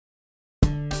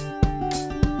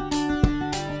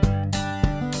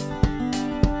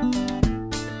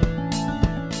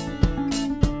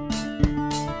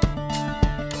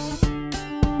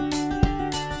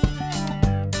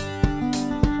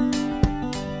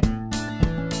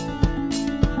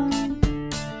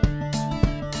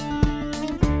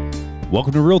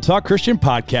Welcome to Real Talk Christian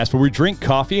Podcast, where we drink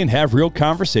coffee and have real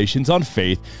conversations on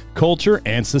faith, culture,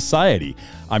 and society.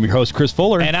 I'm your host, Chris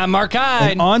Fuller. And I'm Marc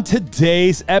Hyde. And on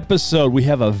today's episode, we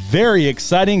have a very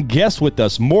exciting guest with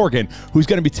us, Morgan, who's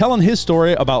going to be telling his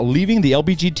story about leaving the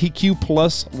LBGTQ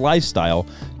plus lifestyle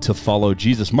to follow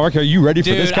Jesus. Marc, are you ready for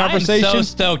this conversation? I'm so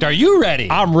stoked. Are you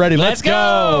ready? I'm ready. Let's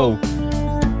go.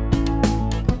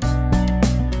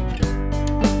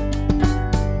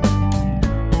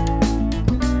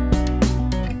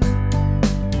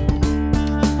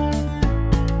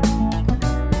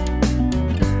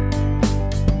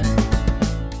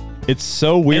 It's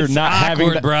so weird not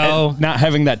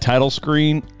having that title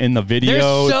screen in the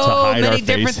video. There's to so hide many our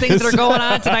different faces. things that are going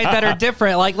on tonight that are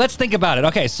different. Like, let's think about it.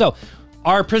 Okay, so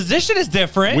our position is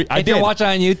different if you're watching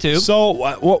on YouTube. So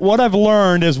what I've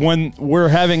learned is when we're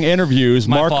having interviews,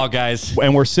 My Marc, fault, guys.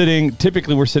 and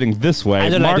typically we're sitting this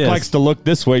way. Marc likes to look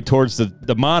this way towards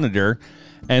the monitor.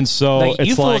 And so like, it's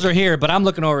you fools are here, but I'm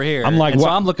looking over here. I'm like, so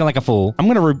I'm looking like a fool. I'm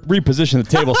going to reposition the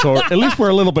table so at least we're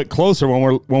a little bit closer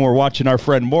when we're watching our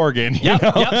friend Morgan. Yep.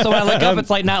 So when I look up,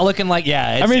 it's like not looking like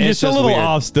it's a little weird.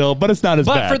 Off still, but it's not as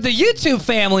bad. But for the YouTube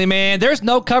family, man, there's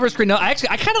no cover screen. No, I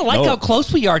kind of like how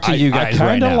close we are to you guys. I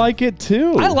kind of like it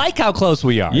too. I like how close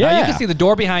we are. Yeah, now, you can see the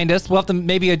door behind us. We'll have to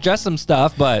maybe adjust some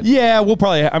stuff, but yeah, we'll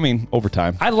probably. Over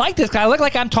time. I like this. I look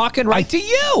like I'm talking to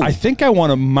you. I think I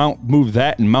want to move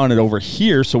that and mount it over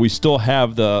here so we still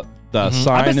have the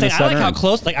sign in the center. I like how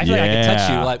close. Like I feel like I can touch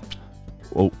you. Like,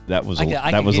 oh, that was a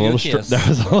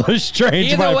little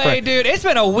strange. Either way, dude, it's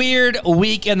been a weird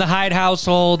week in the Hyde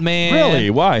household, man.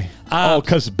 Really? Why?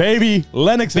 Because baby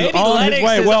Lennox is on his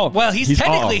way. Well, he's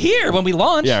technically here when we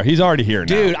launch. Yeah, he's already here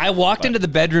now. Dude, I walked into the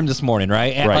bedroom this morning,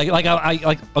 right?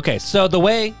 And okay, so the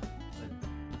way.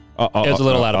 It was a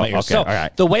little out of my ear. Okay, so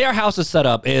the way our house is set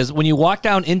up is when you walk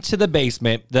down into the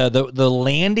basement, the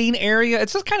landing area,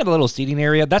 it's just kind of a little seating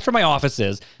area. That's where my office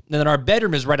is. And then our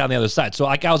bedroom is right on the other side. So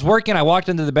like I was working, I walked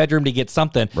into the bedroom to get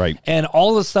something. Right. And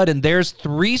all of a sudden there's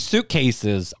 3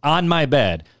 suitcases on my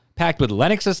bed, packed with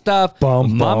Lennox's stuff,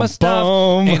 Mama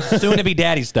stuff, and soon-to-be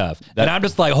daddy stuff. And I'm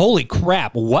just like, holy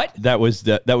crap, what? That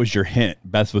was your hint.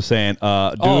 Beth was saying,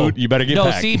 dude, you better get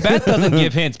packed. No, see, Beth doesn't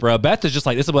give hints, bro. Beth is just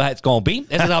like, this is what it's going to be.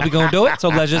 This is how we're going to do it, so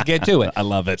let's just get to it. I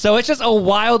love it. So it's just a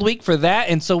wild week for that,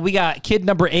 and so we got kid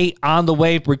number 8 on the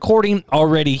way, recording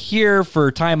already here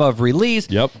for time of release.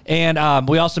 Yep. And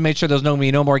we also made sure there's no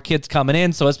more kids coming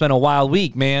in, so it's been a wild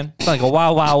week, man. It's like a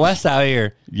wild, wild west out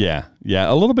here. Yeah,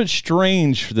 a little bit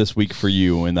strange this week for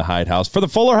you in the Hyde house. For the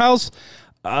Fuller house,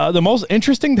 the most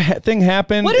interesting thing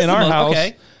happened in our house.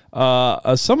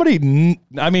 Okay. Somebody,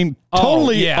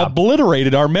 totally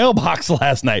obliterated our mailbox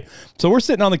last night. So we're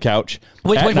sitting on the couch.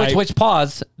 Which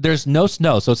pause, there's no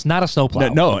snow, so it's not a snowplow.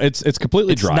 No, it's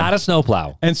completely dry. It's not a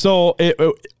snowplow. And so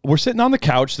we're sitting on the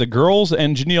couch. The girls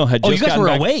and Janelle had just gotten back. You guys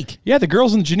were awake. Yeah, the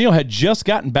girls and Janelle had just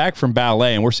gotten back from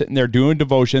ballet, and we're sitting there doing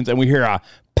devotions, and we hear a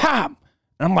pop.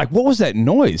 And I'm like, what was that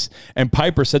noise? And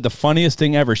Piper said the funniest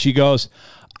thing ever. She goes,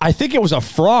 I think it was a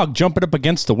frog jumping up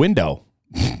against the window.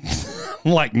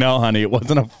 I'm like, no, honey, it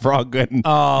wasn't a frog going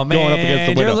up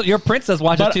against the window. Your princess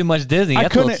watches too much Disney.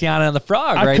 That's little Tiana and the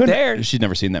Frog right there. She's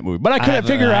never seen that movie. But I couldn't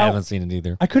figure out. I haven't seen it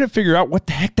either. I couldn't figure out what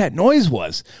the heck that noise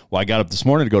was. Well, I got up this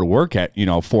morning to go to work at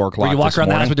 4 o'clock. You walk around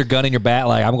the house with your gun in your bat,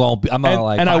 like I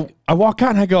walk out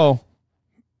and I go,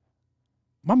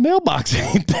 my mailbox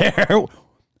ain't there.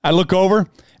 I look over,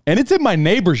 and it's in my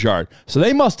neighbor's yard. So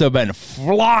they must have been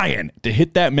flying to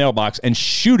hit that mailbox and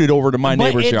shoot it over to my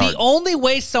neighbor's yard. The only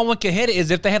way someone can hit it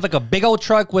is if they have like a big old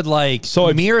truck with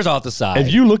mirrors off the side.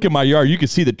 If you look at my yard, you can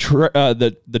see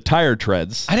the tire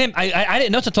treads. I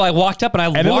didn't notice until I walked up and I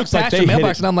walked past your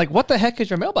mailbox, and I'm like, what the heck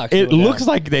is your mailbox doing? It looks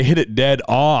like they hit it dead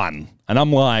on. And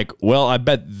I'm like, well, I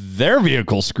bet their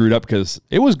vehicle screwed up because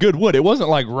it was good wood. It wasn't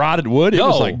like rotted wood. It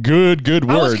was like good wood.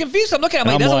 I was confused. I'm looking at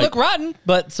it. It doesn't look rotten.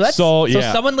 But so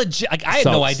someone legit, I had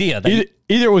no idea.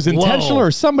 Either it was intentional or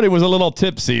somebody was a little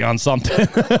tipsy on something.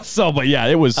 But yeah,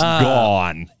 it was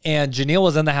gone. And Janelle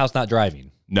was in the house not driving.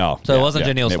 No. So it wasn't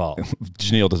Janelle's fault.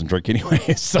 Janelle doesn't drink anyway.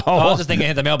 So I was just thinking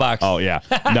hit the mailbox. Oh, yeah.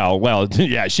 No, well,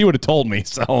 yeah, she would have told me.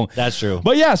 So that's true.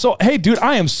 But yeah, so hey, dude,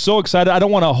 I am so excited. I don't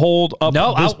want to hold up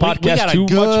this podcast too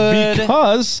much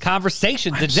because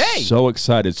conversation today. I'm so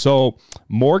excited. So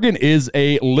Morgan is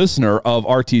a listener of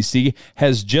RTC,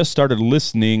 has just started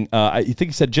listening. I think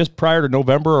he said just prior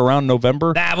to around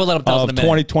November we'll let him tell us in a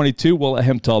minute. 2022. We'll let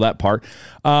him tell that part.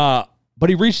 But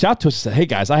he reached out to us and said, hey,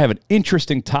 guys, I have an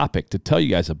interesting topic to tell you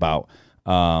guys about.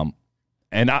 And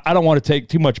I don't want to take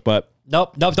too much, but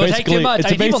Nope. Don't take too much.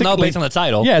 People know based on the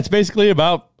title. Yeah, it's basically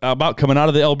about coming out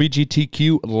of the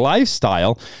LBGTQ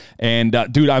lifestyle. And,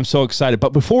 dude, I'm so excited.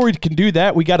 But before we can do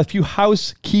that, we got a few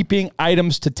housekeeping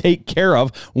items to take care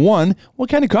of. One, what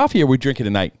kind of coffee are we drinking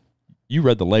tonight? You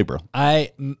read the label.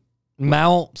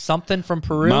 Mount something from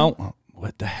Peru.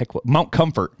 What the heck? Mount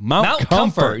Comfort. Mount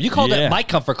Comfort. You called it My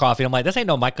Comfort coffee. I'm like, this ain't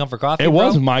no My Comfort coffee. It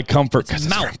was My Comfort because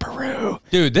it's from Peru.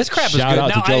 Dude, this crap is good. Shout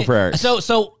out to Joe Ferrer.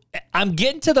 So I'm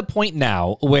getting to the point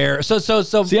now where See,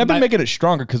 I've been making it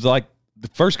stronger because like the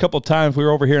first couple of times we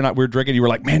were over here and we were drinking, you were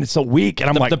like, man, it's so weak. And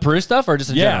I'm like, the Peru stuff or just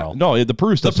in general? No, the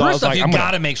Peru stuff. The Peru stuff you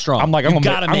gotta make strong. I'm like, I'm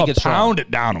gonna pound it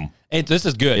down them. This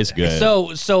is good. It's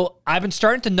good. So I've been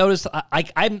starting to notice.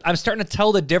 I'm starting to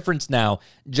tell the difference now,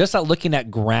 just at looking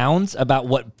at grounds about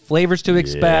what flavors to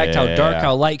expect, how dark,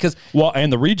 how light. Because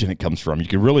and the region it comes from, you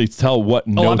can really tell what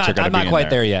notes are going to be. I'm not quite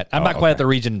there yet. I'm not quite at the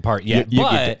region part yet.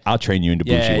 But I'll train you into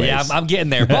bougie ways. Yeah, I'm getting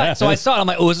there. But so I saw it. I'm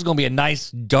like, oh, this is going to be a nice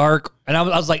dark. And I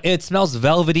was like, it smells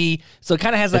velvety. So it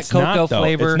kind of has that cocoa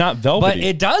flavor. It's not velvety. But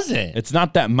it doesn't. It's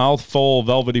not that mouthful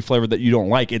velvety flavor that you don't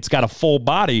like. It's got a full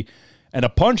body and a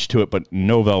punch to it, but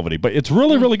no velvety. But it's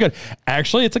really, really good.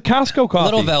 Actually, it's a Costco coffee. A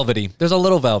little velvety. There's a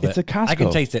little velvet. It's a Costco. I can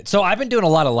taste it. So I've been doing a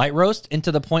lot of light roast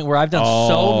into the point where I've done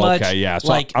so much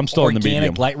So I'm still in the medium.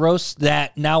 Organic light roast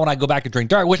that now when I go back and drink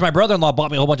dark, which my brother-in-law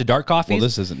bought me a whole bunch of dark coffees. Well,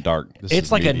 this isn't dark. It's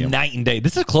like medium. A night and day.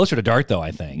 This is closer to dark, though,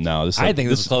 I think. No, I think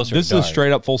this is closer to dark. This is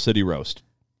straight up full city roast.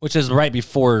 Which is right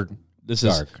before this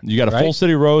dark. You got a full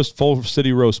city roast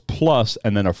plus,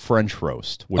 and then a French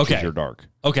roast, which is your dark.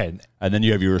 Okay. And then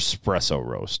you have your espresso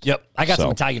roast. Yep. I got some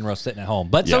Italian roast sitting at home.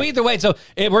 But so either way,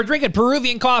 we're drinking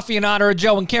Peruvian coffee in honor of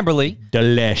Joe and Kimberly.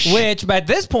 Delish. Which, at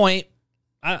this point,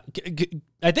 I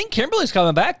think Kimberly's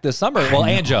coming back this summer. Well,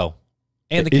 and Joe.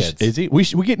 And the kids. Is he? We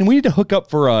need to hook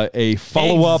up for a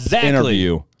follow-up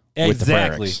interview.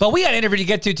 Exactly. But we got an interview to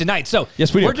get to tonight. So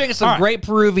yes, we're drinking some great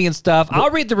Peruvian stuff. I'll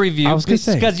read the review. I was going to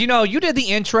say. Because, you did the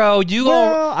intro.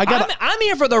 I'm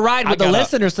here for the ride with the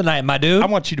listeners tonight, my dude. I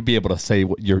want you to be able to say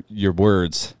your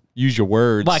words. Use your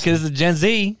words. Why? Because it's Gen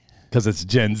Z. Because it's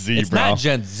Gen Z, it's bro. It's not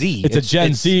Gen Z. It's a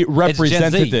Gen Z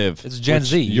representative. It's Gen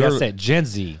Z. You gotta say it. Gen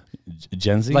Z.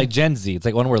 Gen Z? Like Gen Z. It's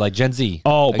like one word, like Gen Z.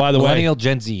 Oh, like by the way. Millennial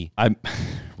Gen Z. I'm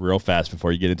real fast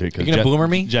before you get into it. You're going to boomer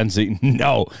me? Gen Z.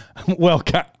 No. Well,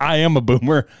 I am a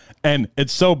boomer. And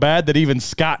it's so bad that even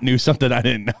Scott knew something I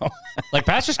didn't know. Like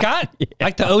Pastor Scott? Yeah.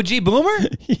 Like the OG boomer?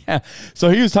 Yeah. So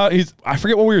he was talking, I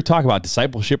forget what we were talking about,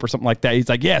 discipleship or something like that. He's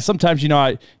like, yeah, sometimes,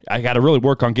 I got to really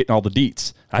work on getting all the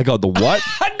deets. I go, the what?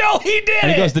 No, he did.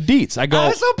 And he goes, the deets. I go,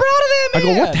 I'm so proud of that, man. I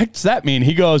go, what the heck does that mean?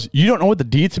 He goes, you don't know what the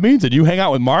deets means? And you hang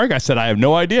out with Mark? I said, I have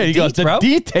no idea. He goes, the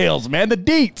details, man, the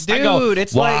deets. Dude, I go,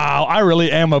 it's wow, I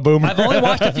really am a boomer. I've only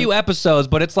watched a few episodes,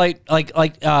 but it's there's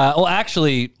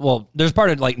part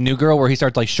of like New Girl where he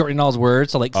starts like shortening all his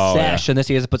words. So like sash and this,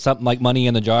 he has to put something like money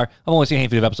in the jar. I've only seen a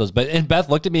handful of episodes, and Beth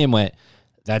looked at me and went,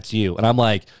 that's you. And I'm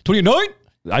like, 29?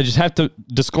 I just have to,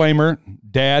 disclaimer,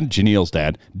 Janelle's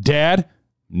dad,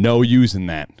 no using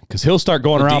that. Because he'll start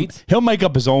going around. Deets? He'll make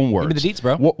up his own words. Give me the deets,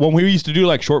 bro. When we used to do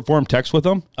like short form text with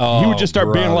him, he would just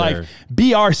start being like,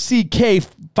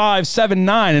 BRCK579.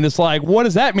 And it's like, what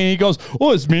does that mean? He goes,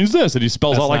 well, this means this. And he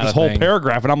spells out like this whole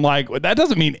paragraph. And I'm like, that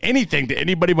doesn't mean anything to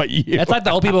anybody but you. That's like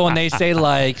the old people when they say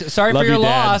like, sorry for your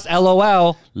loss,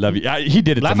 LOL. Love you. He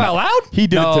did it Laugh out loud? He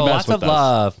did it to mess lots with of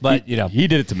love. But, He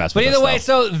did it to mess with us. But either way,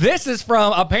 so this is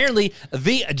from apparently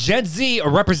the Gen Z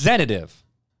representative.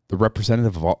 The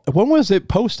representative of all. When was it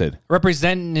posted?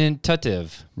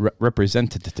 Representative.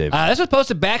 Representative. This was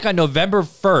posted back on November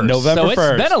 1st. November 1st.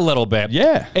 So it's been a little bit.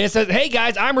 Yeah. And it says, hey,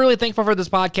 guys, I'm really thankful for this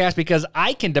podcast because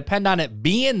I can depend on it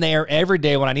being there every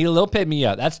day when I need a little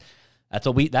pick-me-up. That's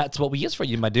what we use for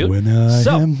you, my dude. When I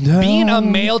am down. Being a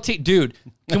male dude,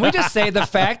 can we just say the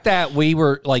fact that we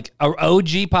were like an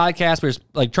OG podcast, we were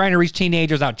like trying to reach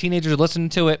teenagers, now teenagers are listening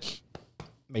to it.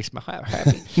 Makes me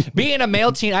happy. Being a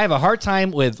male teen, I have a hard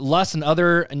time with lust and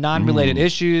other non-related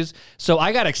issues. So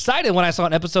I got excited when I saw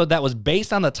an episode that was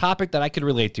based on the topic that I could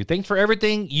relate to. Thanks for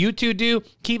everything you two do.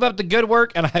 Keep up the good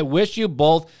work, and I wish you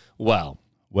both well.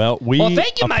 Well,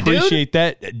 thank you, my dude. Appreciate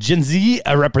that. Gen Z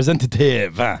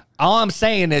representative. All I'm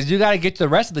saying is you got to get the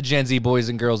rest of the Gen Z boys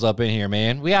and girls up in here,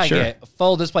 man. We got to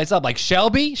fold this place up. Like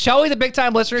Shelby. Shelby's a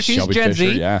big-time listener. She's Shelby Gen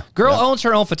Fisher, Z. yeah. Girl owns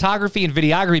her own photography and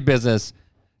videography business.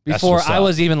 Before I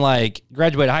was even like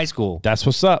graduated high school. That's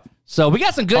what's up. So we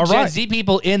got some good Gen Z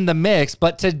people in the mix,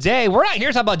 but today we're not here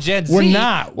to talk about Gen Z. We're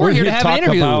not. We're here to have an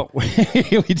interview.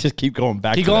 We just keep going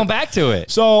back. Back to it.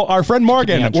 So our friend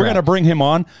Morgan, we're going to bring him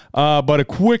on, but a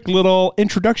quick little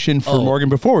introduction for Morgan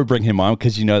before we bring him on,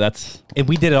 because that's. And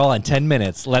we did it all in 10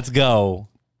 minutes. Let's go.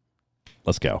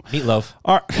 Let's go. Meatloaf.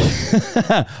 All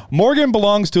right. Morgan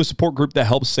belongs to a support group that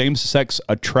helps same-sex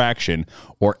attraction,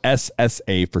 or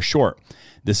SSA for short.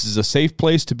 This is a safe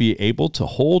place to be able to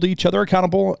hold each other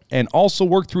accountable and also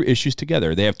work through issues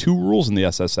together. They have 2 rules in the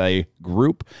SSA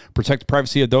group: protect the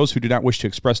privacy of those who do not wish to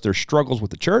express their struggles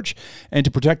with the church, and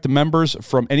to protect the members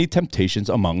from any temptations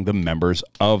among the members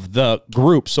of the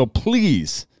group. So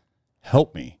please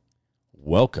help me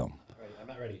welcome. I'm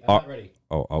not ready. I'm not ready.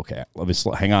 Oh, okay. Let me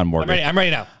hang on, Morgan. I'm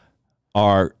ready now.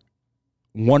 Our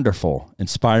wonderful,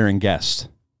 inspiring guest,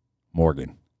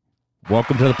 Morgan.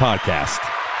 Welcome to the podcast.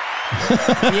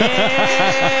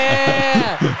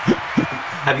 Yeah.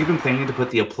 Have you been planning to put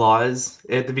the applause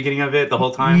at the beginning of it the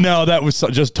whole time? No, that was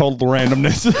just total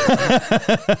randomness.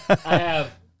 I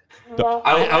have.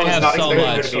 I was not so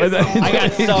expecting much. there to be a I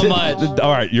got so much.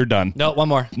 All right, you're done. No, one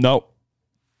more. Nope.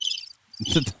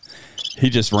 He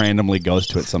just randomly goes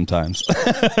to it sometimes.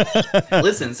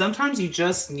 Listen, sometimes you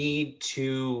just need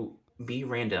to be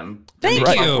random. Thank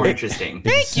Make it you. more interesting.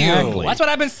 Thank you. Exactly. That's what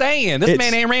I've been saying. This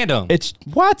man ain't random. It's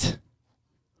what?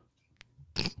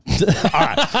 All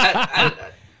right.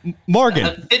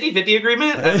 Morgan. 50-50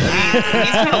 agreement? I mean,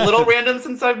 he's kind of a little random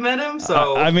since I've met him,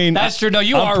 so... I mean... That's true. No,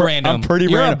 you are random. I'm pretty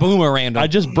You're random. a boomer random. I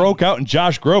just broke out in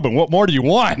Josh Groban. What more do you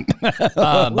want?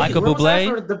 Michael Where was that Bublé.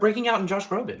 for the breaking out in Josh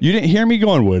Groban? You didn't hear me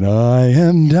going, when I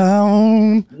am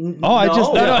down. Oh, I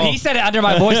just... No, he said it under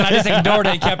my voice, and I just ignored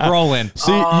it and kept rolling.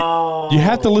 See, you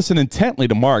have to listen intently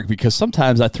to Mark, because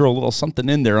sometimes I throw a little something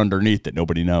in there underneath that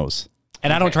nobody knows.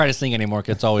 And I don't try to sing anymore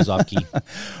because it's always off key.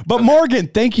 But Morgan,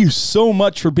 thank you so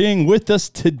much for being with us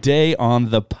today on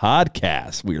the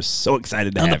podcast. We are so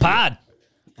excited to On have the pod.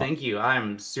 Thank you.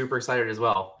 I'm super excited as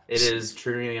well. It is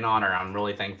truly an honor. I'm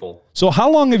really thankful. So how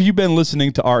long have you been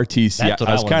listening to RTC? That's what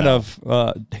I was I kind wanna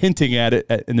of hinting at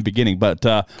it in the beginning, but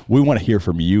we want to hear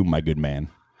from you, my good man.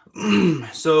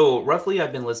 So roughly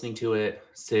I've been listening to it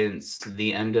since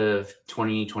the end of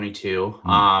 2022.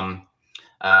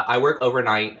 I work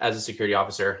overnight as a security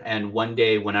officer, and one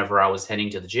day whenever I was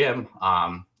heading to the gym,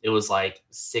 it was like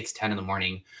 6:10 in the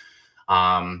morning.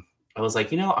 I was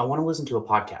like, I want to listen to a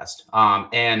podcast.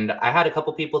 And I had a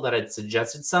couple people that had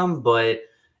suggested some, but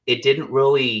it didn't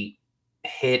really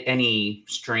hit any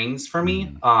strings for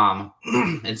me.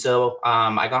 And so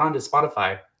I got onto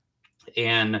Spotify,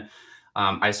 and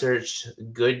I searched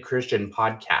good Christian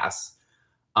podcasts.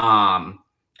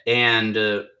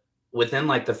 Within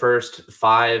like the first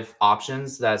 5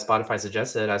 options that Spotify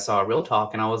suggested, I saw Real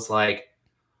Talk, and I was like,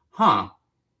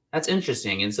 that's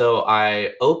interesting. And so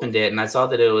I opened it, and I saw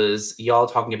that it was y'all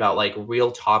talking about like real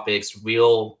topics,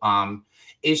 real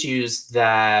issues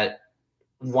that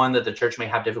the church may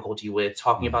have difficulty with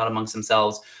talking about amongst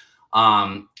themselves.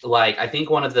 Like I think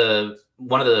one of the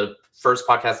first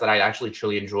podcasts that I actually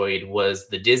truly enjoyed was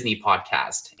the Disney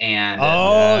podcast, and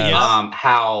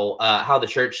how the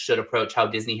church should approach how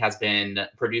Disney has been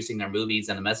producing their movies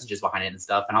and the messages behind it and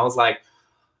stuff. And I was like,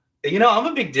 I'm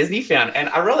a big Disney fan, and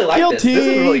I really like this. This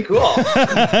is really cool.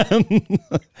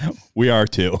 We are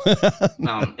too.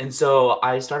 And so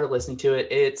I started listening to it.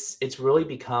 It's really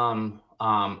become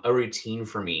a routine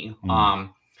for me.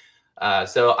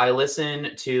 So I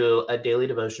listen to a daily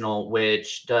devotional,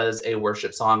 which does a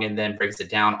worship song and then breaks it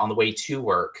down on the way to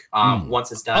work.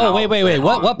 Once it's done. Oh, wait.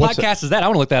 What podcast is that? I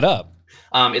want to look that up.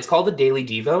 It's called the Daily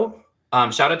Devo.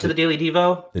 Shout out to the Daily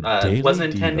Devo.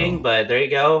 Wasn't intending, but there you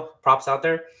go. Props out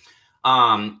there.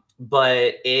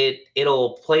 But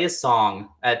it'll play a song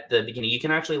at the beginning. You can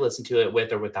actually listen to it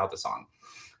with or without the song.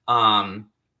 And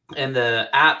the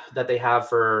app that they have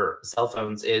for cell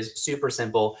phones is super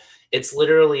simple. It's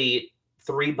literally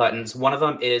 3 buttons. One of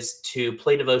them is to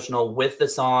play devotional with the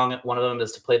song. One of them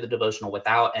is to play the devotional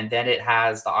without. And then it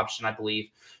has the option, I believe,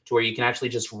 to where you can actually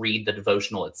just read the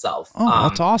devotional itself. Oh,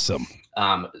 that's awesome.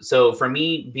 So for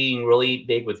me, being really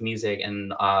big with music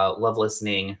and love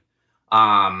listening,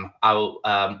 one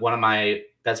of my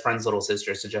best friend's little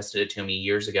sister suggested it to me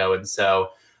years ago. And so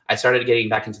I started getting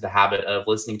back into the habit of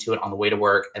listening to it on the way to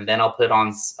work. And then I'll put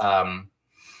on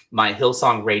my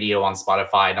Hillsong radio on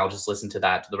Spotify, and I'll just listen to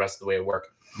that the rest of the way to work.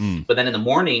 But then in the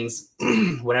mornings,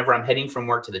 whenever I'm heading from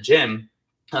work to the gym,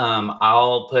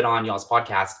 I'll put on y'all's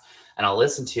podcast and I'll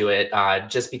listen to it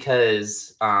just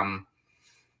because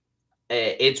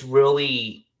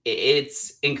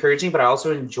it's encouraging, but I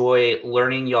also enjoy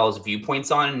learning y'all's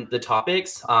viewpoints on the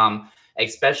topics,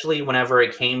 especially whenever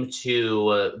it came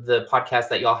to the podcast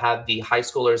that y'all had the high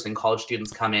schoolers and college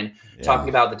students come in talking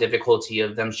about the difficulty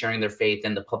of them sharing their faith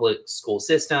in the public school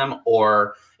system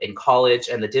or in college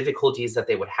and the difficulties that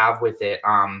they would have with it.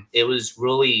 It was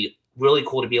really, really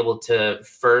cool to be able to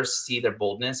first see their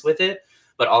boldness with it,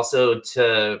 but also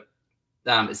to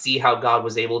see how God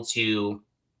was able to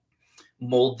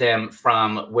mold them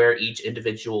from where each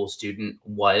individual student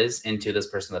was into this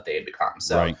person that they had become.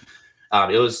 So Right.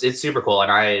 It's super cool,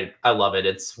 and I love it.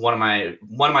 It's one of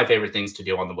my favorite things to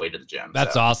do on the way to the gym.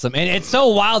 That's awesome, and it's so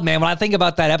wild, man. When I think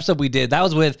about that episode we did, that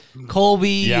was with Colby.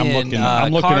 Yeah, I'm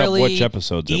looking Carly, up which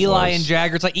episodes Eli it was. and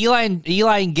Jagger. It's like Eli and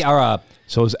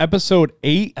So it was episode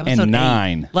 8 and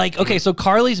 9. Like, okay, so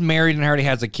Carly's married and already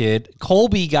has a kid.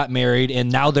 Colby got married and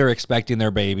now they're expecting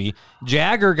their baby.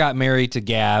 Jagger got married to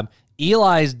Gab.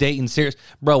 Eli's dating serious.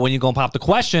 Bro, when you gonna pop the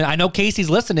question? I know Casey's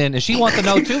listening and she wants to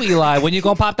know too, Eli. When you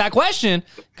gonna pop that question?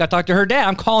 Got to talk to her dad.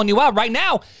 I'm calling you out right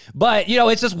now. But, you know,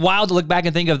 it's just wild to look back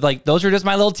and think of, like, those are just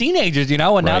my little teenagers, you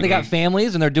know? And now they got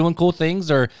families and they're doing cool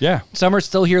things. Or some are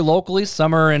still here locally.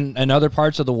 Some are in other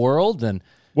parts of the world and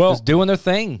just doing their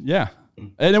thing. Yeah.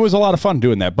 And it was a lot of fun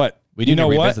doing that. But we need to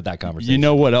revisit that conversation. You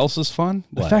know what else is fun?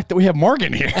 The fact that we have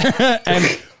Morgan here.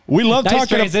 And we love nice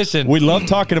talking transition. We love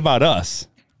talking about us.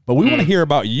 But we want to hear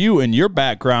about you and your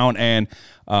background and,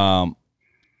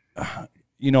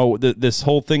 you know, this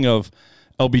whole thing of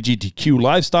LBGTQ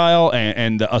lifestyle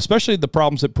and especially the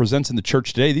problems it presents in the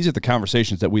church today. These are the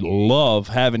conversations that we love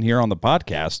having here on the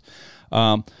podcast.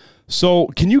 So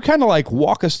can you kind of like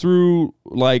walk us through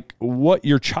like what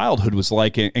your childhood was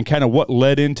like and kind of what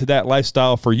led into that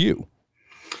lifestyle for you?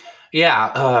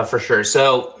 Yeah, for sure.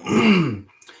 So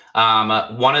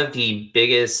one of the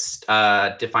biggest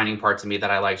defining parts of me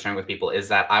that I like sharing with people is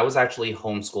that I was actually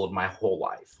homeschooled my whole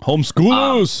life.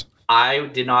 Homeschoolers. I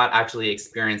did not actually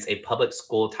experience a public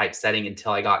school type setting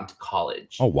until I got into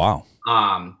college. Oh, wow.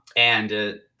 And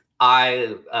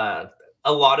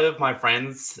a lot of my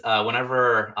friends,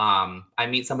 whenever I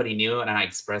meet somebody new and I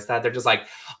express that, they're just like,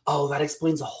 oh, that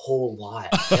explains a whole lot.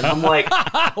 And I'm like,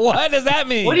 what does that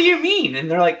mean? What do you mean? And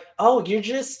they're like, oh, you're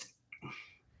just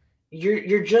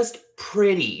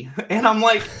pretty. And I'm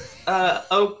like,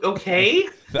 oh, okay.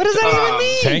 What does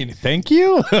that even mean? Thank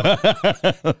you.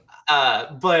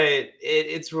 But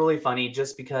it's really funny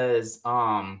just because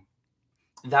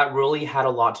that really had a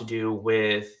lot to do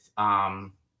with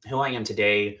who I am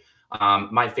today,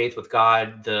 my faith with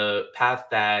God, the path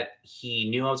that he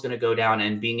knew I was going to go down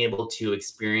and being able to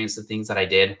experience the things that I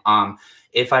did.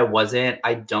 If I wasn't,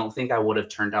 I don't think I would have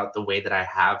turned out the way that I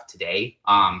have today.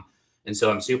 And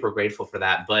so I'm super grateful for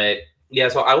that. But yeah,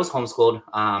 so I was homeschooled.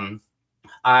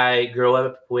 I grew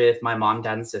up with my mom,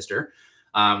 dad, and sister.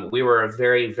 We were a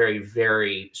very, very,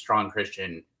 very strong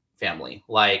Christian family.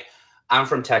 Like, I'm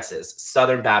from Texas,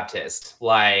 Southern Baptist.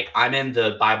 Like, I'm in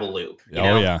the Bible loop. You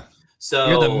know? Yeah. So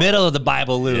you're the middle of the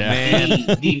Bible loop,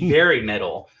 man. The very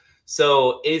middle.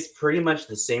 So it's pretty much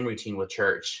the same routine with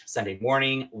church. Sunday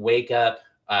morning, wake up,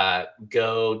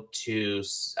 go to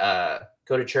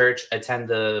church, attend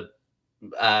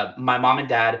my mom and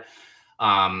dad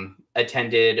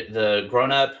attended the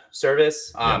grown-up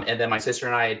service, and then my sister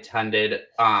and I attended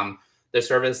the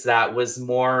service that was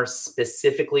more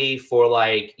specifically for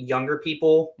like younger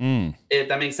people, if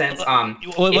that makes sense.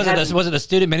 Was it a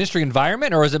student ministry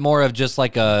environment, or was it more of just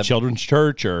like a children's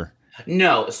church? Or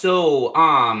no? So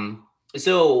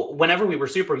whenever we were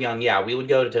super young, we would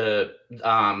go to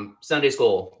Sunday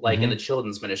school, like in the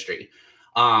children's ministry.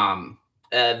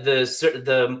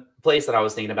 The place that I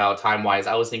was thinking about time-wise,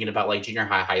 I was thinking about like junior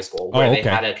high school, where they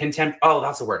had a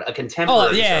that's the word, a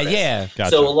contemporary service. Yeah. Gotcha.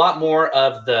 So a lot more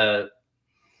of the,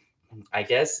 I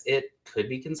guess it could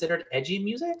be considered edgy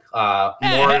music.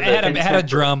 It had a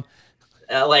drum.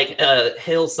 Like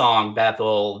Hillsong,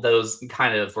 Bethel, those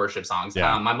kind of worship songs.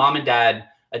 Yeah. My mom and dad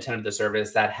attended the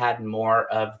service that had more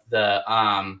of the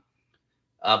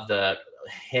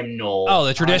hymnal. Oh,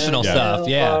 the traditional stuff.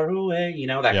 Yeah. Far away, you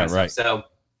know, that kind of right. stuff.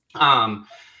 So,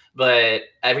 but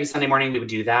every Sunday morning we would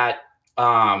do that.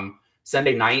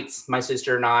 Sunday nights, my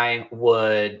sister and I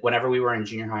would, whenever we were in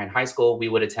junior high and high school, we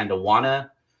would attend Awana.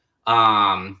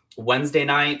 Wednesday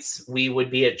nights, we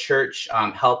would be at church,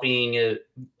 helping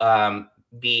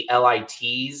be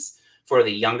LITs for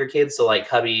the younger kids. So like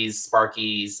Cubbies,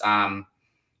 Sparkies,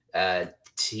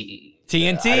 TNT.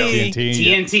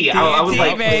 I was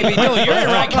like, baby, no, you're in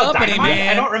the right company, man.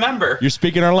 I don't remember. You're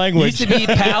speaking our language. Used to be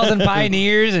Pals and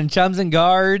Pioneers and Chums and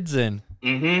Guards and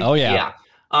oh yeah.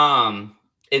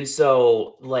 And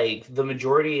so like the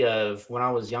majority of when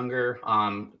I was younger,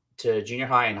 to junior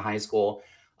high and high school,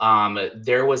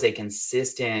 there was a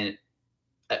consistency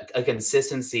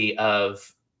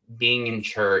of being in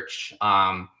church,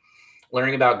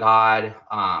 learning about God,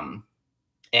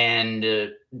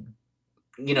 and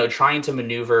trying to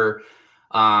maneuver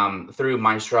through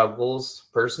my struggles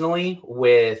personally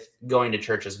with going to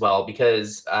church as well,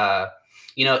 because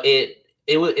it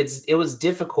was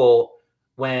difficult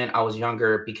when I was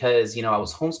younger, because, I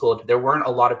was homeschooled, there weren't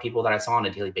a lot of people that I saw on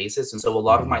a daily basis. And so a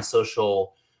lot of my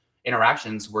social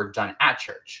interactions were done at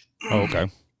church. Oh, okay.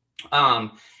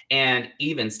 And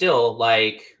even still,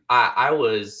 like, I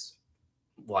was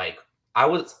like, I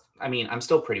mean, I'm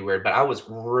still pretty weird, but I was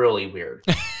really weird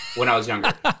when I was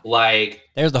younger. Like,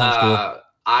 there's the homeschool.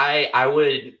 I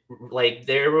would, like,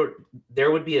 there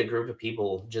would be a group of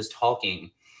people just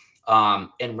talking.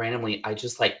 And randomly I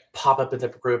just like pop up in the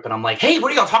group and I'm like, hey,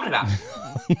 what are y'all talking about?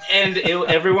 And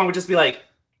everyone would just be like,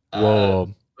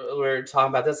 whoa, we're talking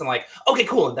about this. I'm like, okay,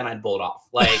 cool. And then I'd bolt off.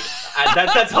 Like,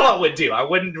 that's all I would do. I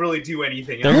wouldn't really do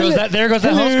anything else. There goes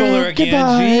that homeschooler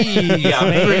again. Jeez, yeah,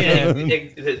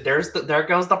 man. There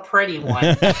goes the pretty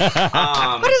one.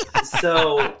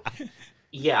 So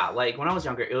yeah, like when I was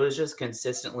younger, it was just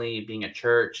consistently being at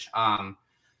church.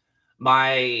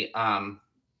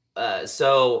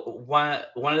 So one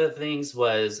of the things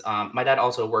was, my dad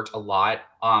also worked a lot.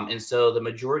 And so the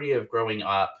majority of growing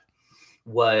up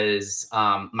was,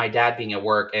 my dad being at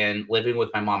work and living with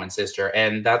my mom and sister.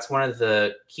 And that's one of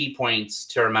the key points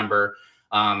to remember,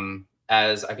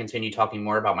 as I continue talking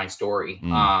more about my story,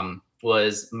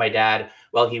 was my dad,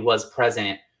 while he was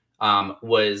present,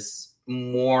 was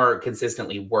more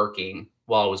consistently working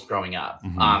while I was growing up.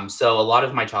 So a lot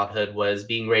of my childhood was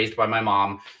being raised by my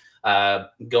mom,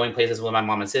 going places with my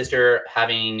mom and sister,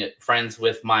 having friends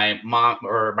with my mom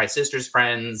or my sister's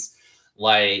friends.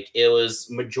 Like, it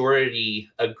was majority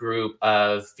a group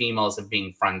of females of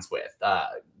being friends with.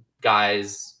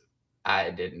 Guys,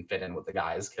 I didn't fit in with the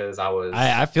guys because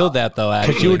I feel that though.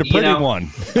 Actually, you were the pretty one.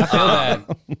 I feel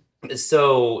that.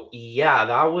 So yeah,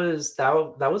 that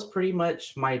was pretty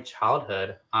much my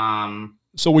childhood.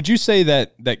 So would you say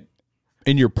that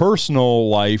in your personal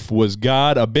life, was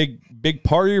God a big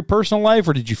part of your personal life,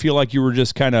 or did you feel like you were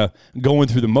just kind of going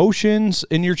through the motions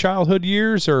in your childhood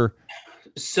years? Or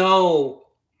so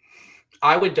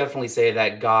I would definitely say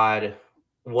that God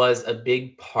was a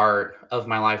big part of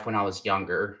my life when I was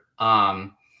younger.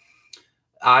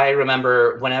 I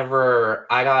remember whenever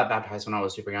I got baptized when I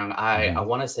was super young, I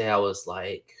want to say I was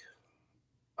like,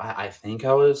 I think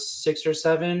I was 6 or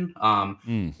 7.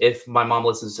 If my mom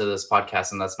listens to this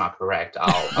podcast and that's not correct,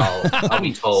 I'll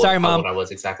be told Sorry, Mom. what I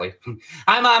was exactly.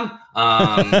 Hi, Mom.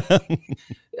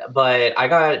 But I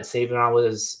got saved when I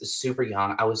was super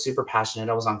young. I was super passionate.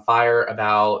 I was on fire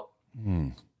about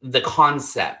the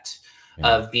concept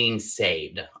of being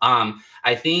saved.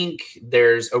 I think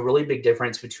there's a really big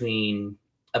difference between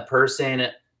a person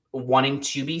wanting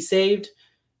to be saved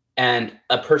and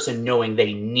a person knowing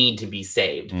they need to be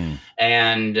saved.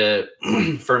 And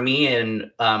for me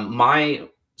and my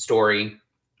story,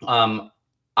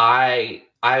 I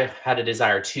had a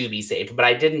desire to be saved, but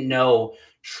I didn't know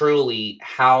truly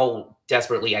how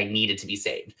desperately I needed to be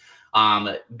saved.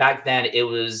 Back then, it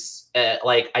was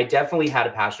like I definitely had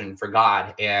a passion for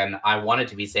God and I wanted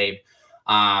to be saved.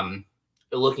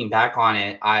 Looking back on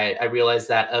it, I realized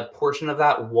that a portion of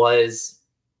that was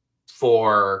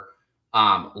for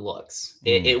looks.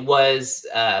 It was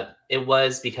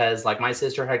because, like, my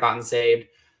sister had gotten saved.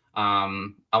 I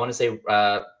want to say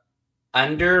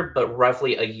but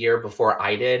roughly a year before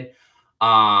I did.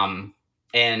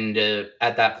 And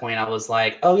at that point I was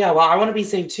like, oh yeah, well, I want to be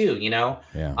saved too,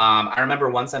 Yeah. I remember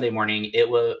one Sunday morning, it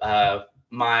was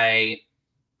my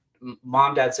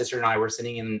mom, dad, sister, and I were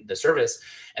sitting in the service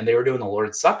and they were doing the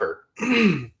Lord's Supper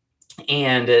and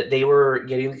they were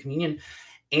getting the communion.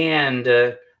 And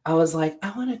I was like,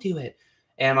 I want to do it.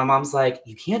 And my mom's like,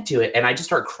 you can't do it. And I just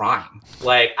start crying.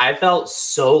 Like, I felt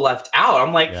so left out.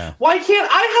 I'm like, why can't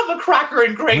I have a cracker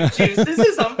and grape juice? This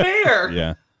is unfair.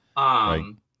 Yeah. Right.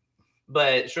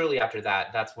 But shortly after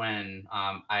that, that's when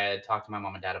I had talked to my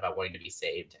mom and dad about wanting to be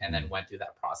saved and then went through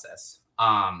that process.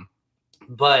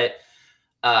 But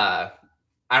I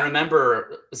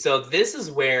remember, so this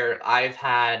is where I've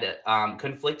had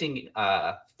conflicting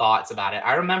thoughts about it.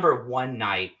 I remember one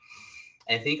night,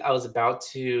 I think I was about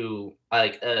to,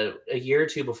 like a year or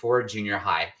two before junior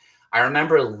high, I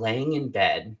remember laying in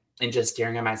bed and just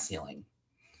staring at my ceiling.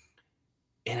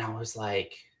 And I was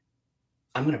like,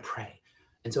 I'm going to pray.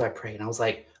 And so I prayed and I was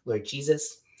like, Lord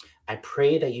Jesus, I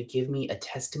pray that you give me a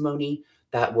testimony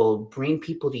that will bring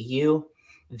people to you,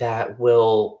 that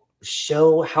will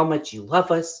show how much you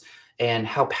love us and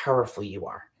how powerful you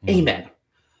are. Amen.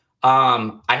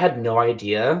 I had no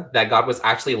idea that God was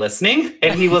actually listening.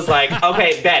 And he was like,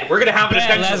 okay, Ben, we're going to have an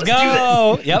adventure. Let's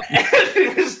go. Do this. Yep. And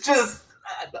it was just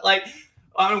like,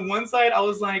 on one side, I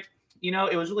was like,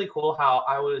 it was really cool how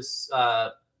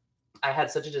I had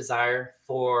such a desire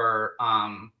for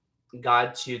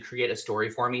God to create a story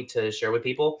for me to share with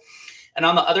people. And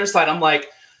on the other side, I'm like,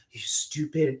 you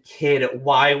stupid kid,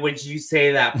 why would you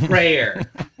say that prayer?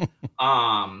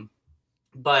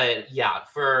 But yeah,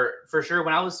 for sure,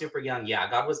 when I was super young, yeah,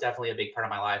 God was definitely a big part of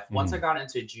my life. Once I got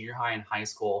into junior high and high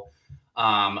school,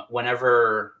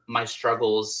 whenever my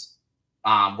struggles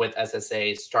with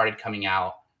SSA started coming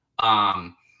out,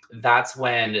 that's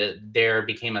when there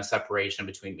became a separation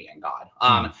between me and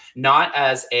God. Not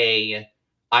as a,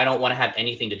 I don't want to have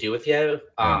anything to do with you.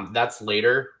 That's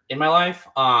later in my life.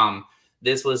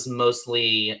 This was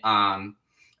mostly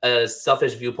a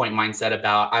selfish viewpoint mindset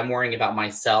about I'm worrying about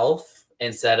myself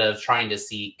instead of trying to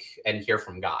seek and hear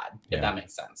from God, if that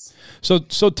makes sense. So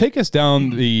take us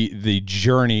down the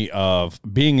journey of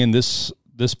being in this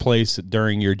place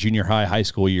during your junior high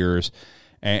school years,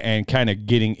 and kind of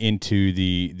getting into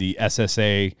the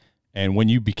SSA, and when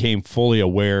you became fully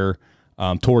aware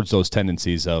towards those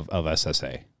tendencies of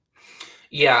SSA.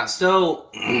 Yeah.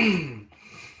 So,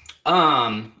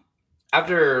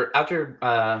 after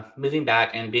moving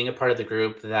back and being a part of the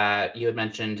group that you had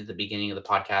mentioned at the beginning of the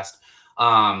podcast,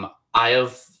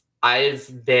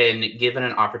 I've been given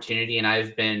an opportunity, and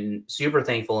I've been super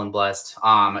thankful and blessed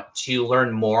to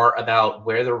learn more about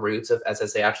where the roots of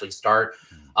SSA actually start.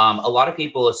 A lot of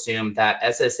people assume that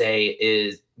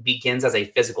SSA begins as a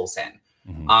physical sin,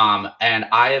 and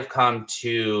I have come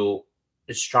to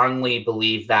strongly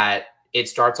believe that it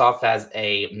starts off as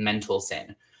a mental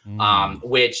sin.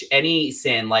 Which any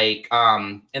sin, like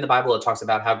in the Bible, it talks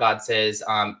about how God says,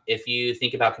 if you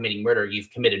think about committing murder,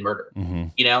 you've committed murder.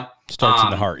 You know, starts in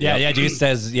the heart. Yeah. Jesus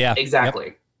says,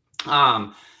 exactly.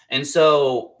 And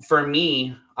so for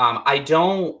me, I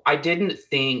didn't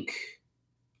think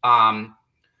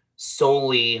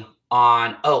solely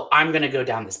on, oh, I'm gonna go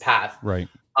down this path. Right.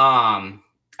 I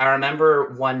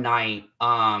remember one night,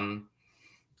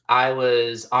 I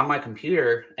was on my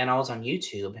computer and I was on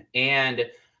YouTube, and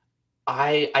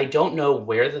I don't know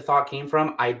where the thought came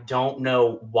from. I don't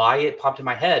know why it popped in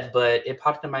my head, but it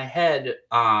popped in my head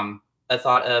a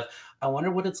thought of, I wonder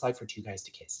what it's like for two guys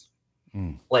to kiss.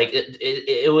 Like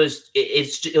it was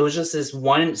just this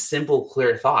one simple,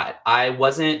 clear thought. I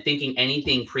wasn't thinking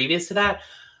anything previous to that.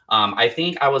 I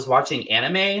think I was watching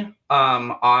anime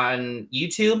on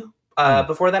YouTube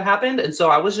before that happened. And so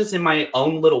I was just in my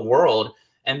own little world.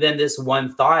 And then this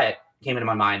one thought came into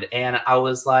my mind, and I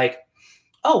was like,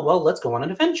 oh, well, let's go on an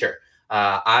adventure.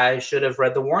 I should have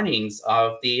read the warnings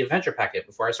of the adventure packet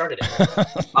before I started it.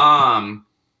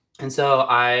 And so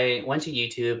I went to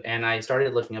YouTube and I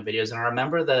started looking up videos. And I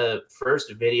remember the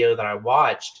first video that I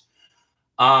watched,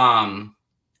 my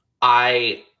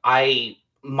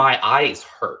eyes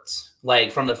hurt.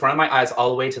 Like from the front of my eyes all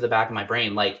the way to the back of my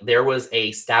brain. Like there was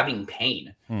a stabbing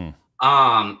pain.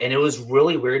 And it was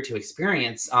really weird to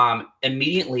experience.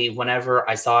 Immediately, whenever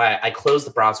I saw it, I closed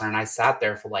the browser and I sat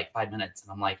there for like 5 minutes,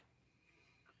 and I'm like,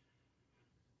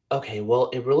 okay, well,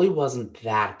 it really wasn't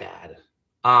that bad.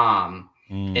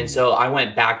 And so I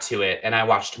went back to it and I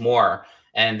watched more.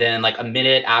 And then like a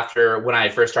minute after when I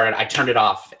first started, I turned it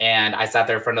off and I sat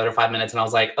there for another 5 minutes, and I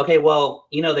was like, okay, well,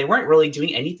 you know, they weren't really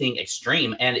doing anything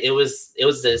extreme. And it was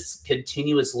this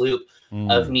continuous loop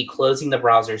of me closing the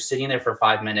browser, sitting there for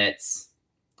 5 minutes,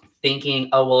 thinking,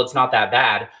 oh, well, it's not that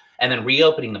bad, and then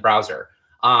reopening the browser.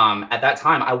 At that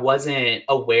time, I wasn't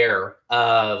aware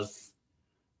of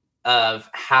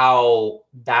how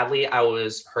badly I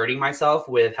was hurting myself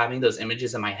with having those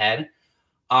images in my head.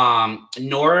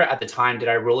 Nor at the time did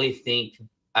I really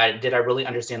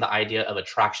understand the idea of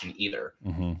attraction either.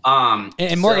 And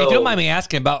Mark, if you don't mind me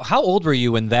asking, about how old were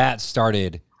you when that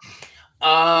started?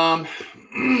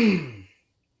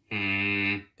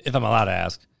 If I'm allowed to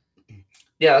ask.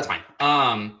 Yeah, that's fine.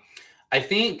 I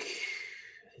think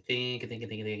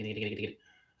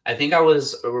I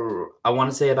was, I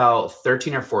want to say about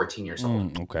 13 or 14 years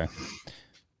old. Okay.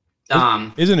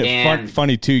 Isn't it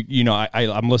funny too? You know,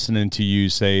 I'm listening to you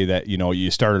say that, you know,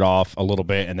 you started off a little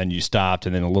bit and then you stopped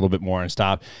and then a little bit more and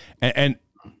stopped. And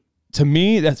to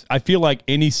me, I feel like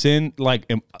any sin,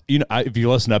 like, you know, if you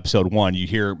listen to episode 1, you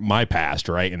hear my past,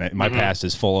 right? And my past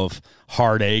is full of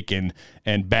heartache and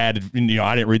bad, you know,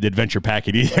 I didn't read the adventure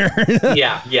packet either.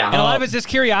 Yeah. And a lot of it's just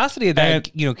curiosity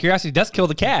that, you know, curiosity does kill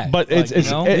the cat. But like,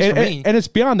 and it's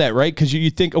beyond that, right? Because you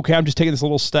think, okay, I'm just taking this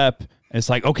little step. And it's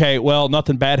like, okay, well,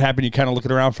 nothing bad happened. You kind of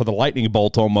looking around for the lightning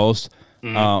bolt almost.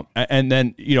 And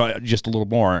then, you know, just a little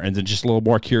more, and then just a little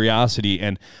more curiosity.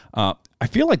 And I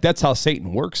feel like that's how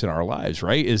Satan works in our lives,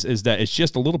 right? Is that it's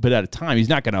just a little bit at a time. He's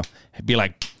not going to be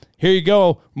like, here you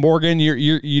go, Morgan,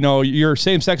 you're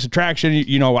same-sex attraction.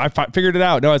 You know, I figured it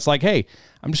out. No, it's like, hey,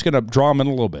 I'm just going to draw him in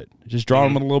a little bit. Just draw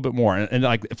him in a little bit more. And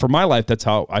like for my life, that's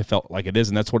how I felt like it is.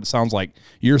 And that's what it sounds like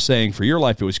you're saying for your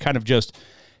life. It was kind of just,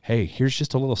 hey, here's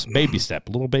just a little baby step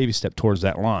towards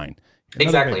that line.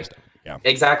 Exactly. Yeah.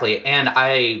 Exactly. And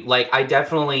I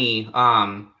definitely,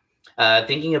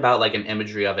 thinking about like an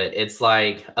imagery of it, it's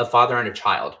like a father and a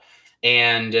child,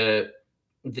 and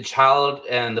the child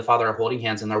and the father are holding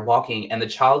hands and they're walking, and the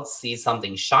child sees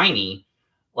something shiny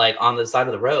like on the side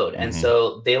of the road. And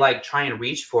so they like try and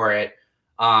reach for it.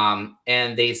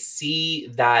 And they see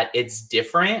that it's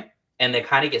different and they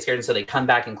kind of get scared. And so they come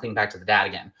back and cling back to the dad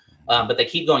again. But they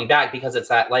keep going back because it's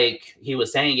that, like he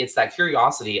was saying, it's that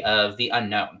curiosity of the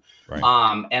unknown. Right.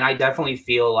 And I definitely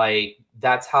feel like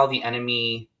that's how the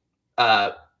enemy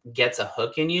gets a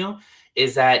hook in you,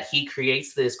 is that he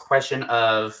creates this question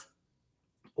of,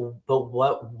 but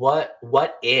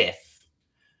what if,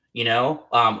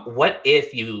 what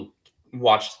if you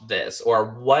watched this, or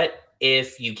what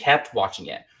if you kept watching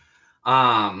it?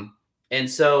 And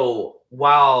so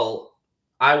while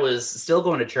I was still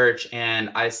going to church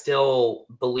and I still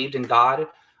believed in God,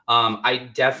 I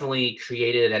definitely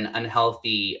created an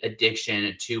unhealthy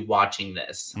addiction to watching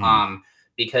this.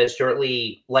 Because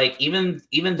shortly, like even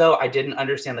though I didn't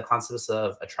understand the concepts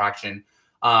of attraction,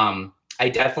 I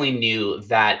definitely knew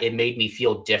that it made me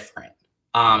feel different.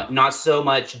 Not so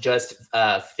much just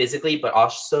physically, but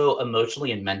also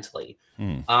emotionally and mentally.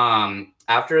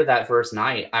 After that first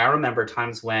night, I remember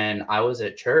times when I was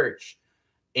at church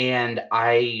and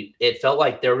it felt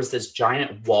like there was this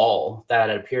giant wall that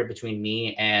had appeared between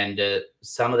me and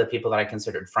some of the people that I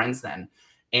considered friends then.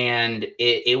 And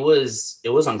it was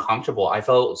uncomfortable. I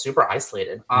felt super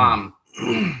isolated.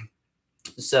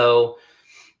 So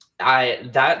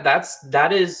that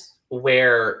is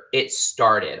where it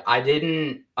started.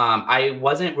 I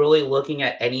wasn't really looking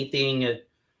at anything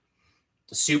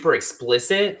super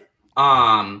explicit.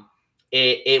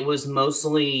 It was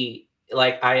mostly,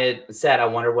 like I had said, I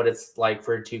wonder what it's like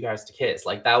for two guys to kiss.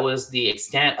 Like that was the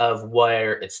extent of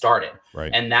where it started.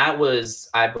 Right. And that was,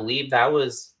 I believe that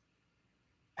was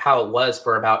how it was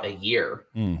for about a year.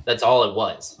 That's all it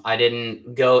was. I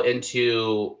didn't go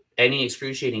into any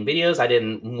excruciating videos. I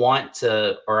didn't want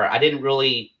to, or I didn't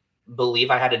really believe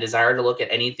I had a desire to look at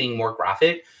anything more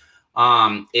graphic.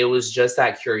 It was just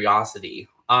that curiosity.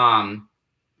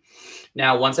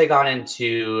 Now, once I got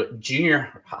into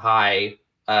junior high,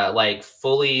 like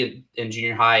fully in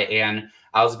junior high, and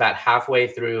I was about halfway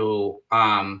through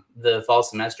the fall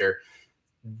semester,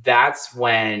 that's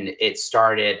when it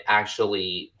started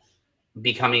actually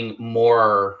becoming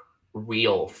more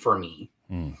real for me.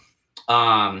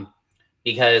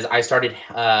 Because I started,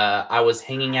 I was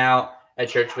hanging out at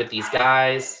church with these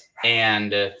guys,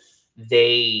 and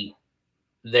they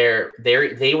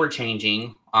were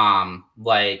changing.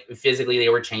 Like physically they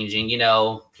were changing,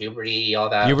 puberty, all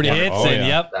that. Puberty hits, and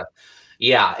yep. Stuff.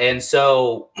 Yeah. And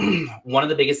so one of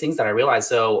the biggest things that I realized,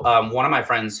 so one of my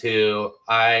friends who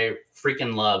I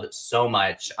freaking love so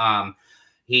much,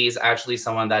 he's actually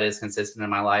someone that is consistent in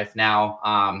my life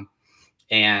now.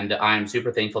 And I'm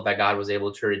super thankful that God was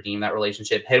able to redeem that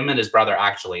relationship. Him and his brother,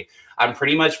 actually, I'm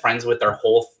pretty much friends with their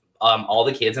whole, all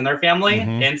the kids in their family.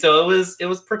 And so it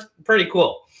was pretty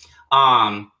cool.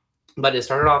 But it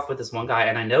started off with this one guy,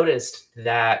 and I noticed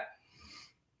that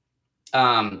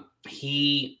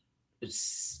he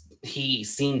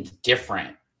seemed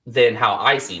different than how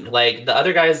I seemed. Like the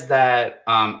other guys that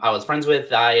I was friends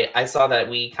with, I saw that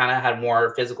we kind of had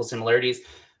more physical similarities.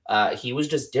 He was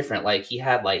just different. Like he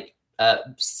had like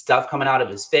stuff coming out of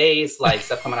his face, like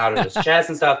stuff coming out of his chest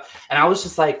and stuff. And I was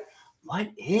just like, what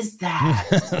is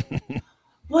that?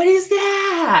 What is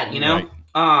that?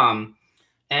 Right.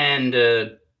 And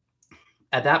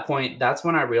at that point, that's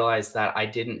when I realized that I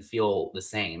didn't feel the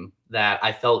same, that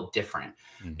I felt different,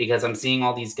 because I'm seeing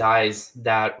all these guys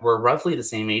that were roughly the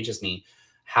same age as me,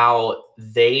 how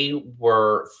they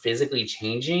were physically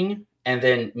changing. And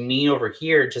then me over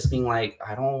here just being like,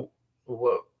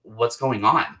 what's going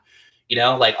on?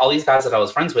 Like all these guys that I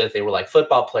was friends with, they were like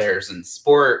football players and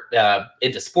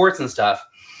into sports and stuff.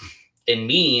 And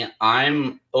me,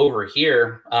 I'm over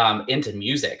here into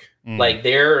music. Like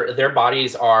their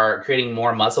bodies are creating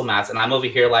more muscle mass, and I'm over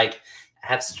here like I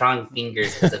have strong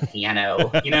fingers because of piano,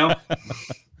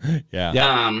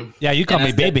 Yeah, you call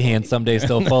me baby hands some days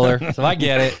still, Fuller. So I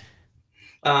get it.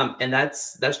 And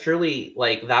that's truly,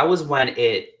 like, that was when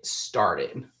it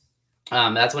started.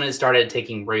 That's when it started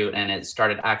taking root, and it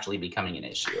started actually becoming an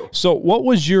issue. So what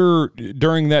was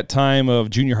during that time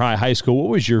of junior high, high school, what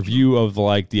was your view of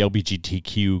like the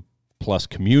LBGTQ plus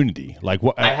community? Like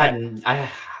what? I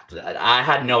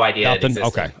had no idea. Nothing.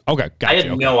 Okay. Gotcha. I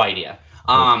had no idea.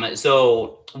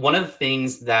 So one of the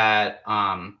things that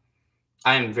I'm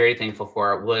very thankful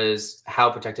for was how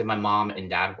protective my mom and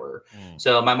dad were.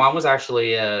 So my mom was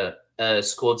actually a a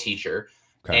school teacher.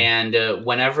 Okay. And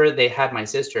whenever they had my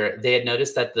sister, they had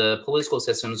noticed that the public school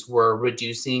systems were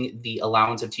reducing the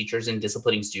allowance of teachers and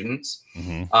disciplining students,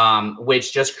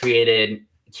 which just created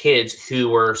kids who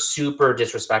were super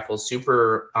disrespectful,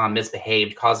 super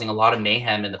misbehaved, causing a lot of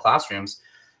mayhem in the classrooms.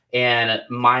 And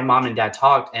my mom and dad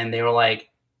talked, and they were like,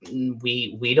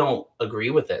 we don't agree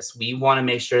with this. We want to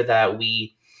make sure that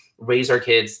we raise our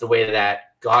kids the way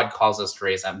that God calls us to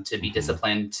raise them, to be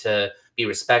disciplined, to be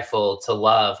respectful, to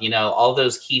love, you know, all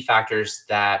those key factors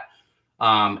that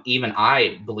even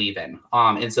I believe in.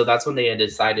 And so that's when they had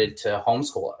decided to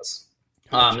homeschool us.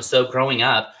 So growing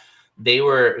up, they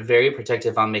were very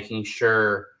protective on making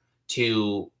sure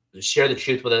to share the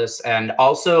truth with us, and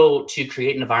also to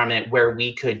create an environment where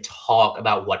we could talk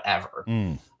about whatever.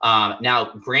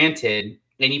 Now, granted,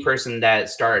 any person that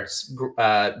starts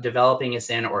developing a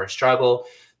sin or a struggle,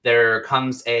 there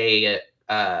comes a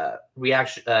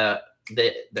reaction.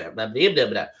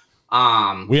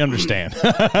 We understand.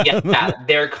 Yeah,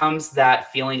 there comes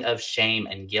that feeling of shame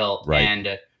and guilt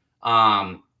and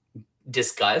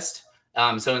disgust.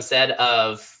 So instead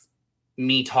of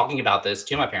me talking about this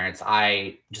to my parents,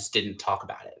 I just didn't talk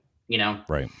about it, you know?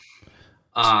 Right.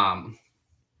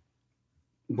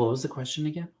 What was the question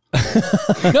again?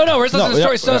 No, we're listening to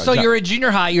the story. So you're at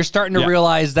junior high, you're starting to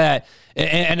realize that,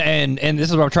 and this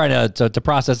is what I'm trying to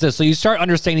process this. So you start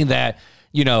understanding that,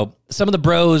 you know, some of the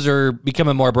bros are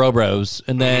becoming more bros,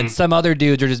 and then some other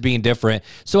dudes are just being different.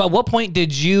 So at what point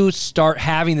did you start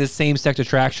having this same sex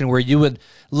attraction where you would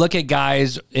look at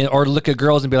guys or look at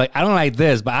girls and be like, I don't like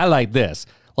this, but I like this?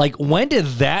 Like, when did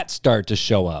that start to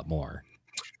show up more?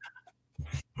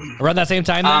 Around that same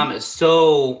time then?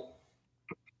 So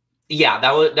yeah,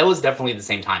 that was definitely the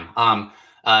same time.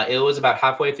 It was about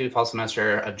halfway through fall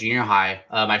semester of junior high,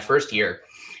 my first year.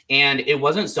 And it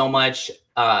wasn't so much,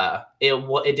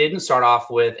 it didn't start off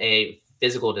with a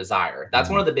physical desire. That's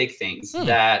one of the big things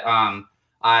that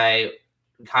I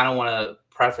kind of want to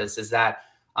preface, is that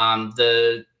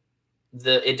it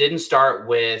didn't start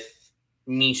with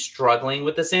me struggling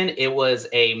with the sin. It was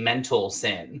a mental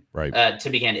sin, to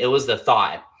begin. It was the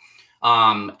thought.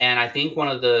 And I think one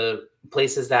of the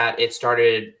places that it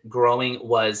started growing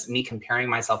was me comparing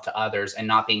myself to others and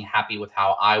not being happy with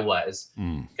how I was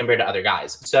compared to other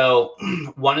guys. So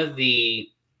one of the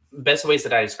best ways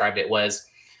that I described it was,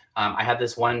 I had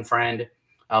this one friend.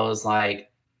 I was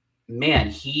like, man,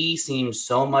 he seems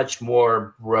so much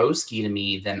more broski to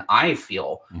me than I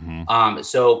feel.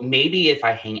 So maybe if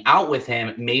I hang out with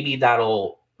him, maybe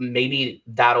that'll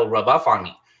rub off on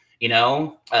me, you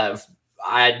know?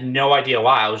 I had no idea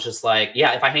why. I was just like,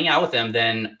 yeah, if I hang out with him,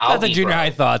 then I'll be the junior high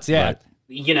thoughts. Yeah. Right.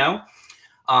 You know?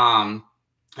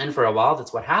 And for a while,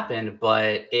 that's what happened,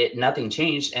 but nothing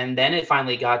changed. And then it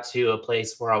finally got to a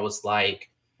place where I was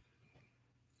like,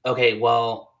 okay,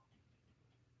 well,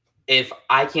 if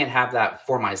I can't have that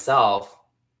for myself,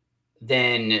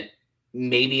 then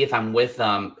maybe if I'm with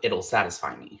them, it'll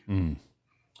satisfy me.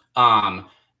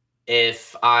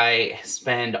 If I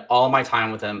spend all my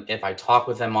time with them, if I talk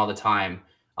with them all the time,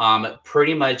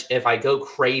 pretty much if I go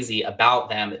crazy about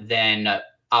them, then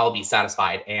I'll be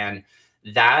satisfied. And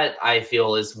that, I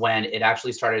feel, is when it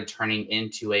actually started turning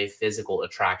into a physical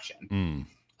attraction.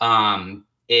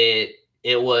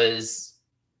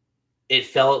 It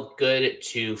felt good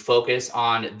to focus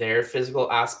on their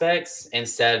physical aspects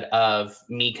instead of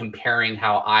me comparing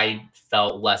how I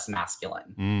felt less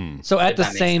masculine. So at the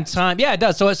same time, yeah, it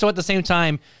does. So at the same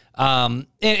time, and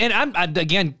I'm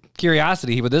again,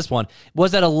 curiosity with this one,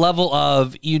 was at a level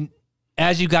of you,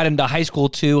 as you got into high school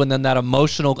too, and then that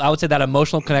emotional, I would say that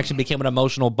emotional connection became an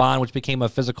emotional bond, which became a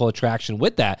physical attraction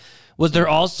with that. Was there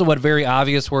also what very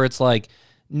obvious where it's like,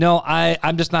 no,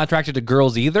 I'm just not attracted to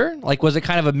girls either? Like, was it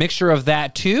kind of a mixture of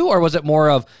that too? Or was it more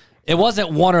of, it wasn't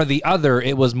one or the other,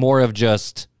 it was more of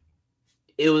just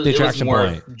it was more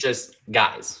of just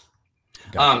guys.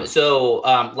 Gotcha.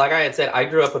 Like I had said, I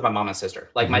grew up with my mom and sister.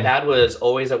 Like my dad was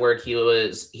always at work. He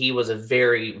was a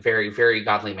very, very, very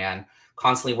godly man,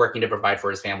 constantly working to provide for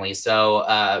his family.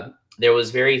 So there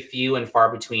was very few and far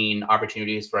between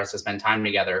opportunities for us to spend time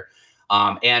together.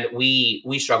 And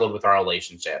we struggled with our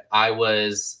relationship. I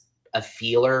was a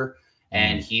feeler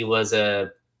and he was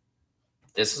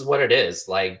this is what it is.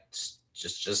 Like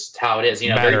just how it is, you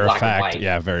know, Matter very of black fact. and white.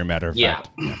 Yeah. Very matter of fact.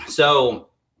 So,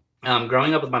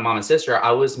 growing up with my mom and sister, I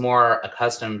was more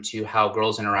accustomed to how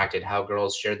girls interacted, how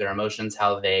girls shared their emotions,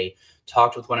 how they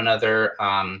talked with one another,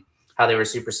 how they were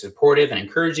super supportive and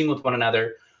encouraging with one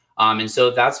another. And so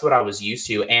that's what I was used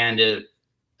to. And,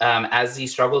 as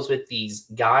these struggles with these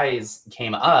guys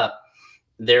came up,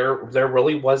 there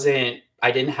really wasn't, I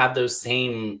didn't have those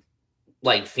same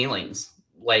like feelings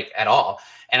like at all.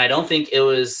 And I don't think it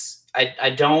was, I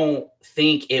don't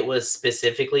think it was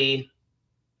specifically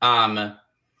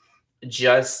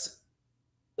just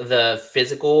the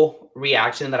physical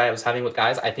reaction that I was having with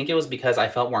guys. I think it was because I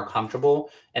felt more comfortable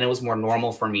and it was more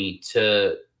normal for me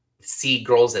to see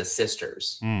girls as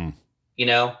sisters, you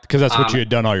know, because that's what you had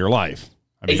done all your life.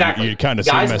 I mean, exactly. You kind of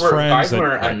see them as friends. Guys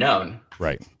were unknown.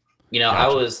 Right. You know,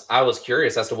 gotcha. I was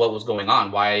curious as to what was going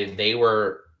on, why they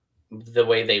were the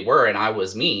way they were, and I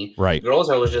was me. Right. Girls,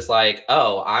 I was just like,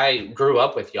 oh, I grew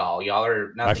up with y'all. Y'all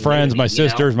are nothing my friends, new to me, my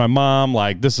sisters, my mom.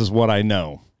 Like, this is what I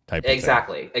know. Type of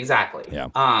exactly. thing. Exactly. Yeah.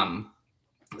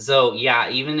 So yeah,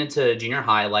 even into junior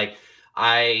high, like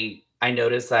I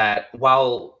noticed that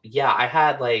while I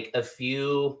had like a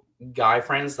few guy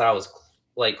friends that I was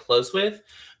like close with,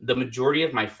 the majority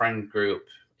of my friend group,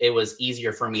 it was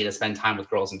easier for me to spend time with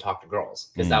girls and talk to girls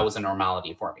because that was a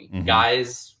normality for me.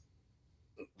 Guys,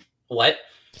 what?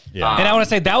 Yeah. And I want to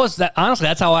say honestly,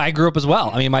 that's how I grew up as well.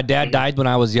 I mean, my dad died when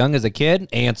I was young as a kid.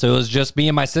 And so it was just me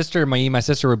and my sister. My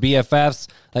sister were BFFs.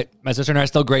 Like, my sister and I are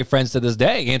still great friends to this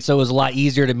day. And so it was a lot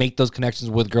easier to make those connections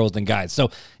with girls than guys.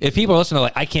 So if people are listening to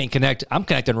like, I can't connect, I'm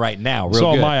connecting right now.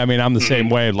 So am I. I mean, I'm the same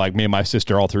way. Like, me and my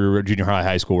sister all through junior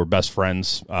high school were best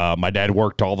friends. My dad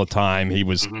worked all the time. He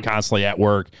was constantly at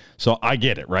work. So I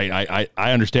get it, right?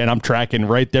 I understand. I'm tracking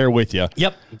right there with you.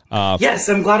 Yep. Yes,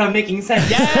 I'm glad I'm making sense.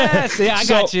 Yes. Yeah,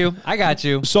 I got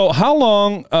you. So how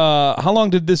long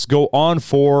did this go on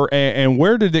for, and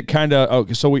where did it kind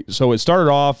of? So it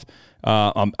started off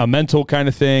a mental kind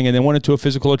of thing, and then went into a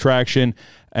physical attraction,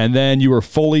 and then you were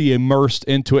fully immersed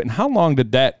into it. And how long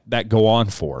did that go on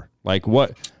for? Like,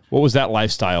 what was that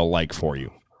lifestyle like for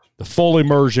you? The full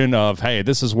immersion of, hey,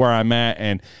 this is where I'm at,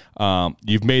 and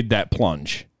you've made that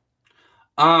plunge.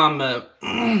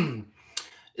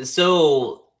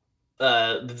 So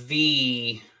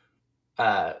the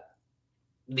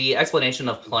explanation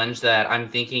of plunge that I'm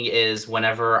thinking is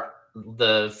whenever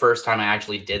the first time I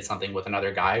actually did something with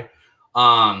another guy,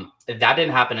 that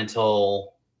didn't happen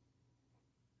until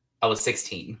I was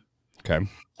 16. Okay.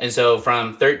 And so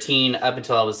from 13 up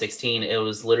until I was 16, it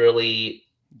was literally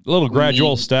little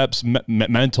gradual steps,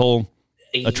 mental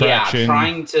attraction. Yeah,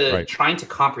 trying to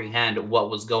comprehend what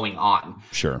was going on.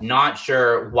 Sure. Not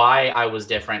sure why I was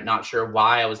different, not sure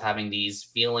why I was having these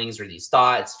feelings or these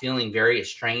thoughts, feeling very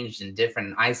estranged and different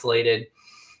and isolated,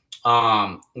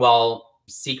 while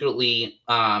secretly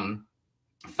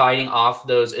fighting off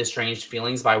those estranged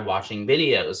feelings by watching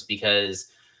videos, because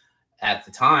at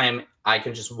the time I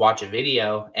could just watch a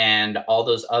video and all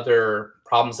those other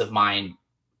problems of mine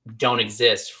don't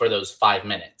exist for those 5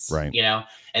 minutes, right? You know?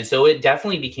 And so it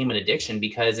definitely became an addiction,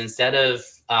 because instead of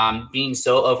being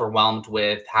so overwhelmed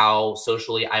with how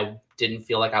socially I didn't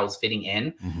feel like I was fitting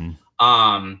in,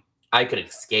 I could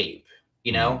escape,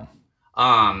 you know?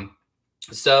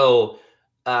 So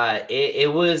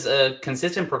it was a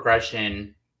consistent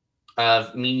progression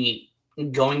of me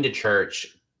going to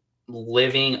church,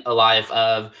 living a life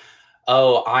of,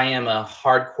 oh, I am a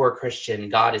hardcore Christian,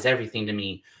 God is everything to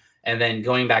me. And then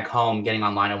going back home, getting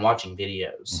online and watching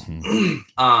videos.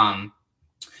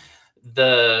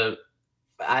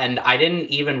 And I didn't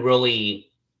even really,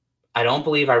 I don't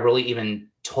believe I really even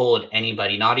told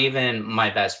anybody, not even my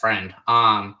best friend.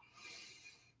 I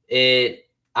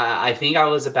think I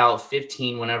was about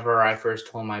 15 whenever I first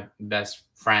told my best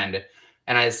friend,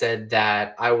 and I said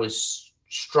that I was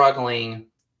struggling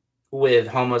with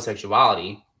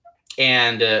homosexuality.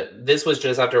 And this was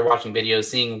just after watching videos,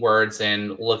 seeing words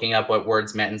and looking up what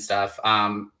words meant and stuff.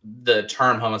 The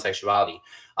term homosexuality.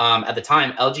 At the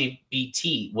time,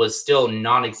 LGBT was still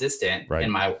non-existent in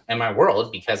my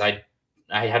world, because I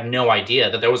had no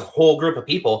idea that there was a whole group of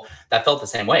people that felt the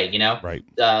same way, you know? Right.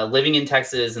 Living in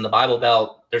Texas in the Bible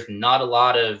Belt, there's not a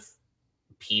lot of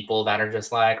people that are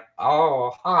just like,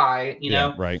 oh, hi, you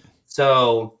know? Right.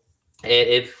 So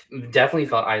it definitely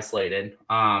felt isolated,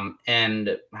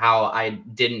 and how I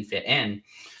didn't fit in.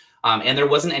 And there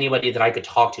wasn't anybody that I could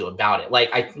talk to about it.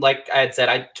 Like I had said,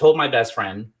 I told my best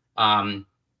friend when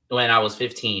I was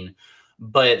 15,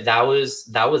 but that was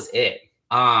it.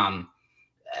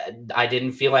 I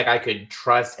didn't feel like I could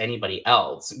trust anybody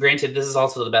else. Granted, this is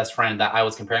also the best friend that I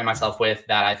was comparing myself with,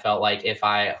 that I felt like if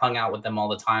I hung out with them all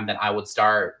the time, then I would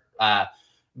start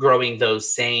growing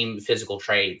those same physical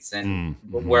traits, and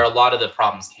where a lot of the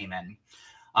problems came in.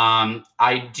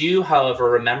 I do, however,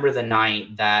 remember the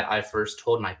night that I first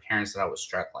told my parents that I was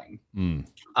struggling.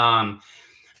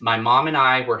 My mom and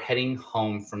I were heading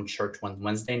home from church one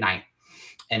Wednesday night,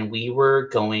 and we were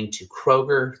going to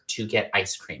Kroger to get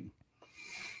ice cream.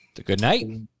 It's a good night.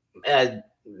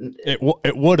 It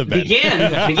would have been. Began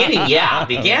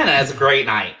as a great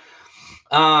night.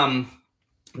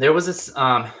 There was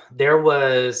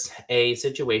a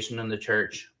situation in the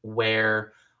church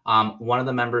where one of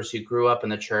the members who grew up in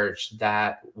the church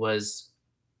that was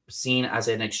seen as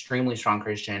an extremely strong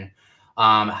Christian,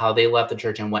 how they left the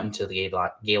church and went into the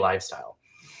gay lifestyle.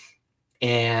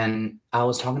 And I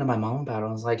was talking to my mom about it.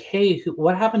 I was like, "Hey,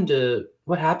 what happened to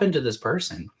this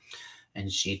person?"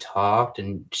 And she talked,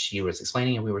 and she was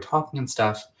explaining, and we were talking and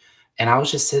stuff. And I was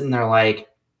just sitting there like,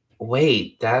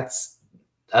 "Wait, that's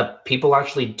people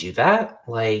actually do that?"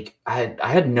 Like I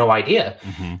had no idea.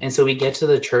 Mm-hmm. And so we get to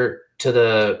the church, to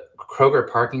the Kroger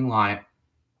parking lot,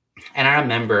 and I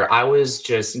remember I was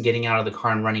just getting out of the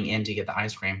car and running in to get the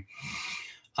ice cream.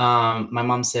 My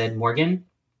mom said, "Morgan."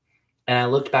 And I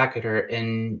looked back at her,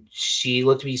 and she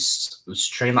looked at me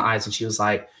straight in the eyes, and she was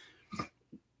like,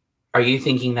 "Are you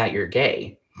thinking that you're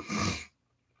gay?"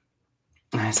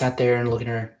 And I sat there and looked at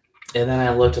her, and then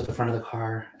I looked at the front of the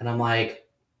car, and I'm like,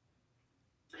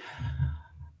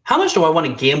 how much do I want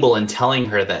to gamble in telling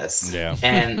her this? Yeah.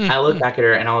 And I looked back at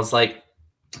her, and I was like,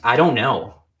 I don't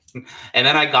know. And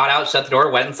then I got out, shut the door,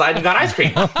 went inside, and got ice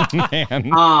cream.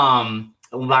 Man.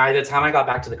 By the time I got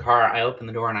back to the car, I opened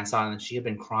the door and I saw that she had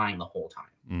been crying the whole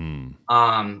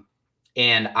time.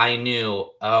 And I knew,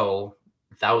 oh,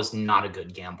 that was not a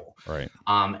good gamble. Right.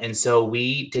 And so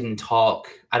we didn't talk.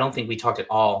 I don't think we talked at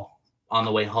all on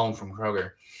the way home from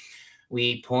Kroger.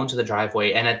 We pull into the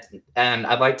driveway, and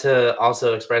I'd like to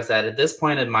also express that at this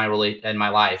point in my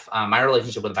life, my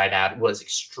relationship with my dad was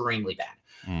extremely bad.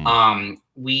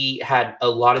 We had a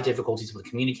lot of difficulties with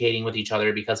communicating with each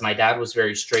other because my dad was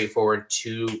very straightforward,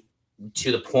 to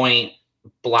the point,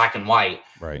 black and white.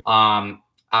 Right.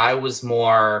 I was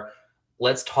more,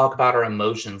 let's talk about our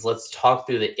emotions. Let's talk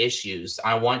through the issues.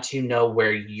 I want to know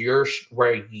what you're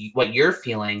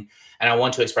feeling, and I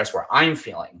want to express where I'm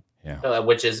feeling. Yeah.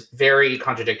 Which is very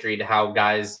contradictory to how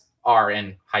guys are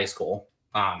in high school.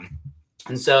 And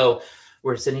so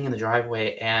we're sitting in the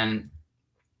driveway, and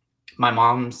my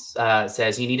mom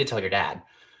says, "You need to tell your dad."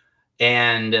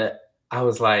 And I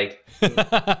was like,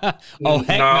 "Oh,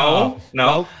 heck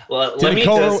no. Well, let me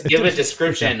just give a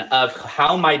description of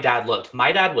how my dad looked.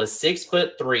 My dad was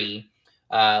 6'3",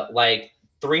 like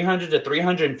 300 to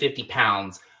 350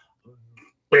 pounds.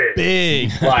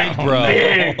 Big, like bro.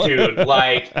 Big dude.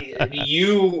 Like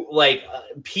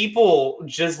people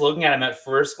just looking at him at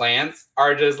first glance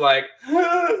are just like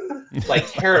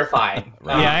terrified.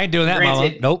 Yeah, I ain't doing that,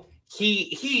 granted, mama. Nope.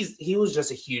 He was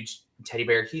just a huge teddy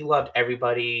bear. He loved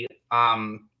everybody.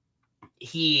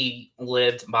 He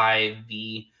lived by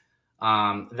the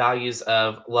values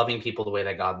of loving people the way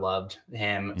that God loved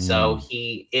him. So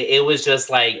it was just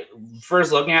like,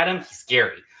 first looking at him, he's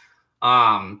scary.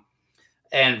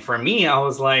 And for me, I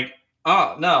was like,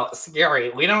 oh no,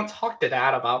 scary. We don't talk to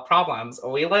dad about problems.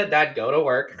 We let dad go to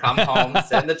work, come home,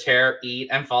 sit in the chair, eat,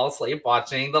 and fall asleep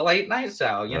watching the late night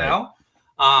show, you know?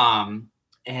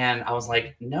 And I was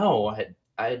like, no,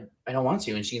 I don't want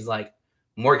to. And she's like,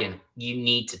 Morgan, you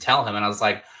need to tell him. And I was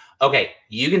like, okay,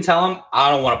 you can tell him.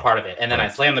 I don't want a part of it. And then I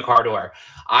slammed the car door.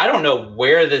 I don't know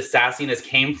where this sassiness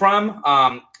came from,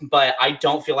 but I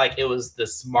don't feel like it was the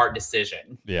smart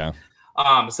decision. Yeah.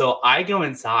 So I go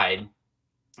inside,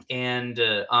 and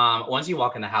once you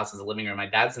walk in the house, is the living room. My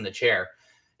dad's in the chair,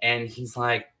 and he's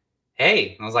like,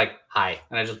 hey. And I was like, hi.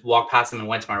 And I just walked past him and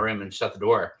went to my room and shut the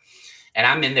door. And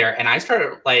I'm in there, and I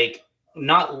started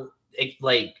not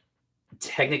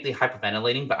technically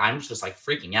hyperventilating, but I'm just like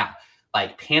freaking out,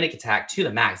 like panic attack to the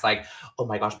max. Like, oh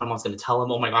my gosh, my mom's going to tell him.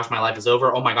 Oh my gosh, my life is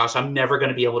over. Oh my gosh, I'm never going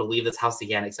to be able to leave this house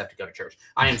again except to go to church.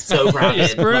 I am so grounded.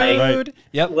 Screwed.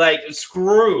 Like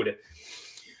screwed.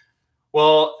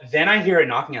 Well, then I hear a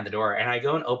knocking on the door, and I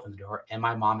go and open the door, and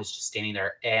my mom is just standing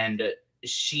there, and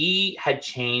she had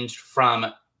changed from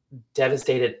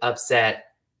devastated, upset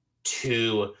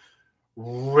to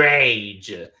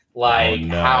rage. Like, oh,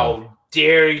 no. How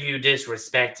dare you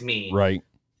disrespect me? Right.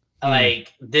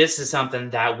 Like, this is something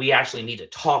that we actually need to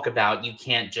talk about. You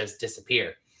can't just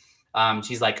disappear.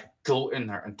 She's like, go in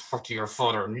there and talk to your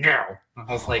father now.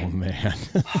 I was like, man.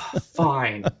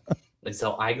 Fine. And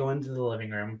so I go into the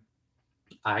living room.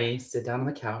 I sit down on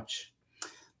the couch,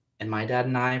 and my dad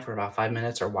and I, for about 5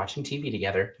 minutes, are watching TV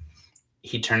together.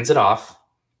 He turns it off,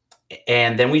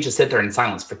 and then we just sit there in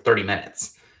silence for 30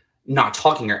 minutes, not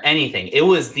talking or anything. It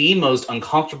was the most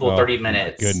uncomfortable 30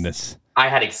 minutes. Goodness. I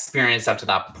had experienced up to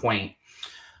that point.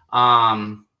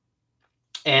 And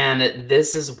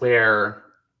this is where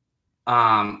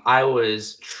I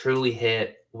was truly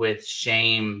hit with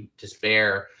shame,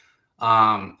 despair,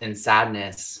 and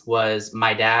sadness. Was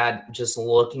my dad just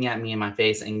looking at me in my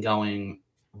face and going,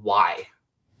 why?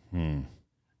 And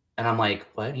And I'm like,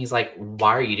 what? And he's like,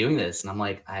 why are you doing this? And I'm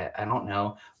like, I don't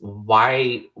know.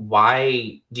 Why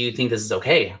do you think this is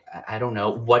okay? I don't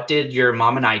know. What did your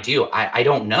mom and I do? I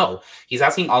don't know. He's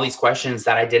asking all these questions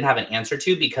that I didn't have an answer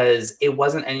to because it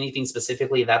wasn't anything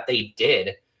specifically that they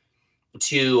did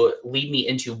to lead me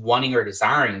into wanting or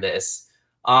desiring this.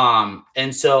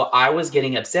 And so I was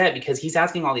getting upset because he's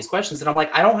asking all these questions and I'm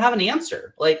like, I don't have an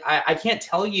answer. Like, I can't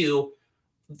tell you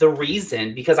the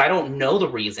reason because I don't know the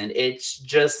reason. It's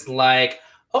just like,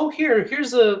 oh,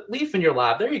 here's a leaf in your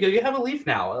lap. There you go. You have a leaf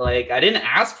now. Like, I didn't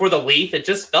ask for the leaf. It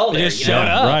just fell there. It just showed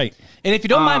up. Right. And if you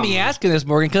don't mind me asking this,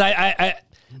 Morgan, because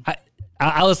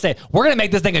I'll just say, we're going to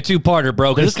make this thing a two-parter,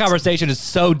 bro, because this conversation is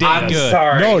so damn good.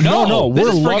 Sorry. No. This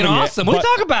is We're freaking loving awesome. it, What are you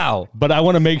talking about? But I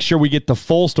want to make sure we get the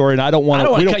full story, and I don't want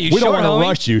to cut you short, don't want to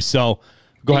rush you, so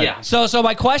go ahead. Yeah. So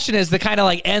my question is to kind of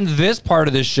like end this part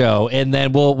of the show, and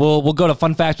then we'll go to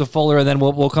fun facts with Fuller, and then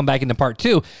we'll come back into part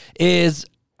two. Is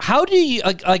how do you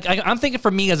like I'm thinking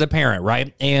for me as a parent,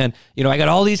 right? And you know, I got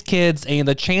all these kids, and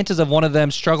the chances of one of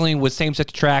them struggling with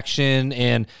same-sex attraction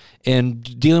and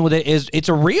dealing with it it's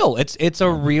a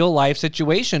real life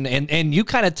situation, and you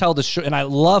kind of tell the show, and I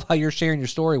love how you're sharing your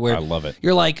story where I love it.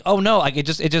 You're like, oh no, like it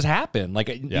just happened,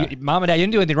 like mom and dad, you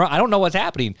didn't do anything wrong. I don't know what's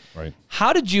happening. Right?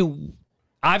 How did you?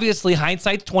 Obviously,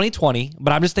 hindsight's 20/20,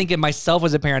 but I'm just thinking myself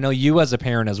as a parent. I know you as a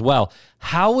parent as well.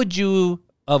 How would you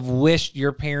have wished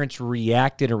your parents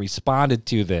reacted or responded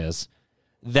to this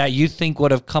that you think would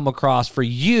have come across for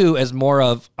you as more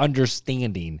of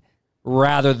understanding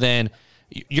rather than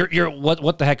you're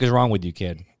what the heck is wrong with you,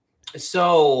 kid?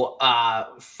 So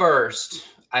first,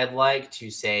 I'd like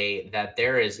to say that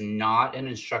there is not an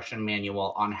instruction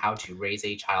manual on how to raise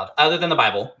a child other than the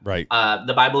Bible. Right.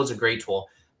 The Bible is a great tool,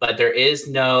 but there is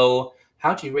no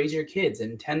how to raise your kids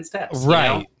in 10 steps.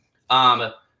 Right. You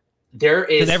know? There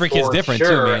is, because every kid's different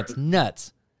too, man. It's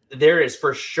nuts. There is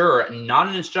for sure not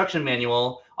an instruction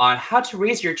manual on how to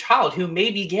raise your child who may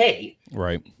be gay.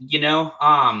 Right. You know,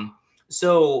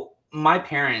 so my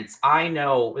parents, I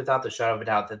know without the shadow of a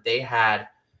doubt that they had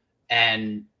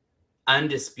an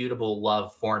undisputable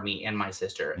love for me and my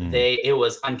sister. It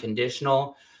was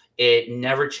unconditional. It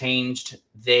never changed.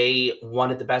 They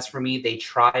wanted the best for me. They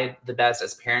tried the best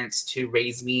as parents to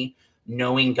raise me,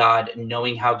 knowing God,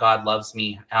 knowing how God loves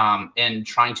me, and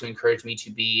trying to encourage me to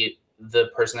be the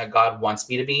person that God wants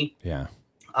me to be. Yeah.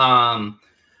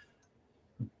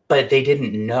 But they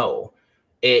didn't know.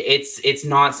 It's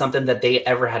not something that they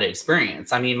ever had to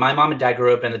experience. I mean, my mom and dad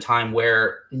grew up in the time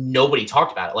where nobody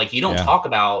talked about it. Like, you don't talk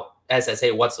about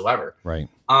SSA whatsoever. Right.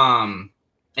 And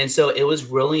so it was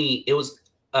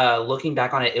looking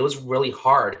back on it, it was really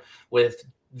hard with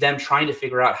them trying to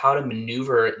figure out how to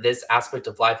maneuver this aspect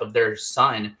of life of their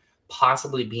son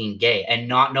possibly being gay and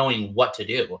not knowing what to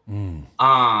do.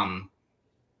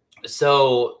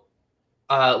 So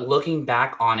looking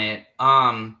back on it,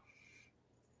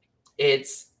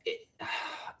 it's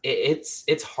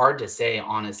hard to say,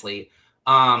 honestly.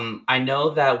 I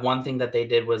know that one thing that they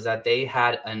did was that they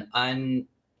had an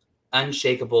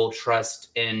unshakable trust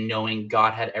in knowing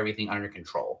God had everything under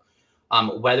control.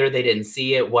 Whether they didn't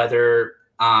see it, whether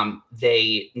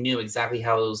they knew exactly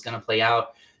how it was going to play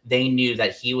out, they knew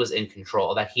that he was in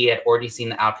control, that he had already seen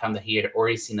the outcome, that he had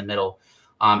already seen the middle.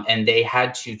 And they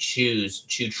had to choose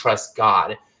to trust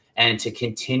God and to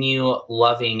continue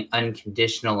loving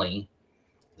unconditionally,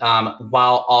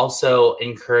 while also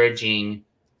encouraging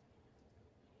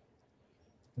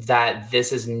that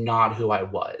this is not who I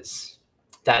was,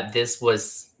 that this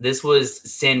was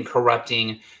sin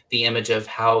corrupting the image of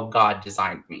how God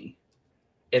designed me,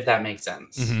 if that makes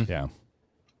sense. Yeah.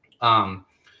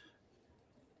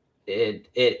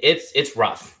 It's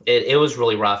rough. It was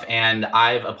really rough. And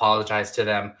I've apologized to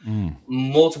them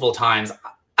multiple times.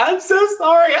 I'm so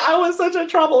sorry. I was such a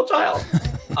troubled child.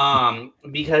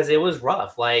 Because it was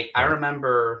rough. Like, I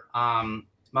remember my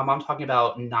mom talking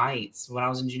about nights when I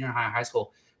was in junior high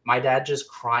school, my dad just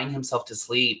crying himself to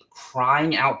sleep,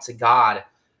 crying out to God,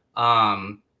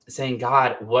 saying,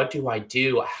 God, what do I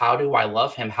do? How do I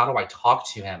love him? How do I talk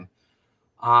to him?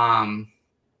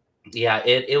 Yeah,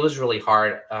 it was really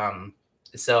hard.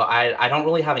 So I don't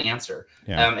really have an answer,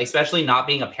 especially not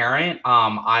being a parent.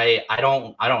 I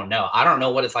don't know. I don't know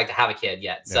what it's like to have a kid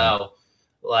yet. Yeah. So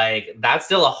like, that's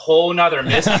still a whole nother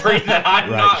mystery that I'm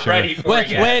not ready for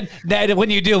yet. When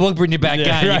you do, we'll bring you back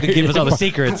on. You can give us all the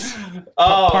secrets.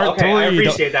 Oh, part okay. three, I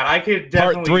appreciate that. I could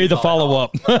definitely part 3, the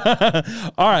follow-up.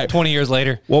 All right. 20 years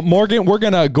later. Well, Morgan, we're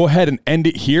going to go ahead and end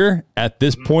it here at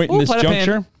this point in this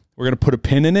juncture. We're going to put a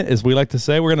pin in it, as we like to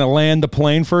say. We're going to land the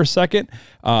plane for a second,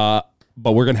 but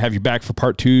we're going to have you back for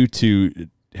part 2 to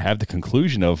have the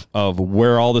conclusion of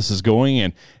where all this is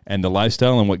going and the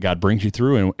lifestyle and what God brings you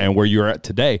through and where you're at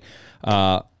today.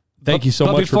 Thank you so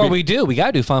much. But before we do, we got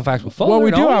to do fun facts with Fuller. Well, we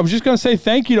do. I was just going to say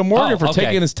thank you to Morgan for okay.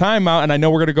 taking his time out, and I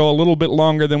know we're going to go a little bit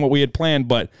longer than what we had planned,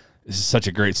 but this is such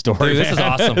a great story. Dude, this is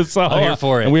awesome. So, I'm here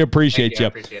for it. And we appreciate you. I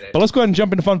appreciate it. But let's go ahead and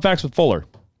jump into fun facts with Fuller.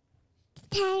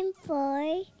 Time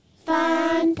for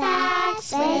Fun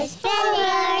Facts with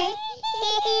Fuller.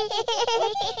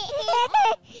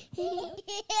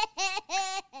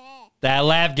 That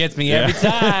laugh gets me every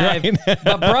time. Right?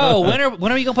 But bro,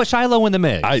 when are you gonna put Shiloh in the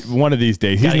mix? One of these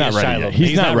days. He's Gotta not get ready Shiloh. yet.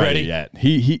 He's not ready ready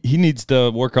yet. He needs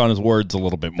to work on his words a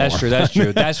little bit more. That's true. That's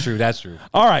true. That's true. That's true.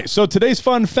 All right. So today's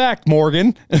fun fact,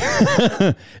 Morgan,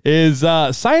 is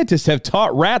scientists have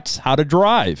taught rats how to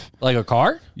drive. Like a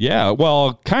car? Yeah,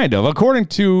 well, kind of. According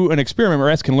to an experiment where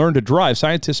rats can learn to drive,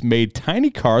 scientists made tiny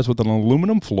cars with an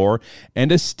aluminum floor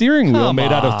and a steering wheel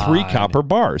made out of 3 copper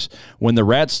bars. When the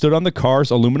rats stood on the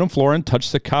car's aluminum floor and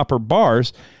touched the copper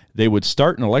bars, they would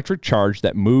start an electric charge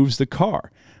that moves the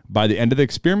car. By the end of the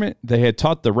experiment, they had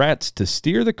taught the rats to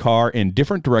steer the car in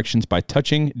different directions by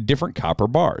touching different copper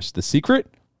bars. The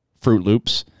secret? Fruit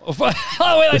Loops. Oh, wait,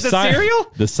 like the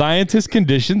cereal? The scientists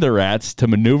conditioned the rats to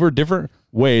maneuver different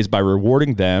ways by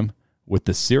rewarding them with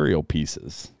the cereal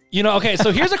pieces. You know, okay,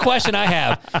 so here's a question I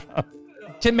have.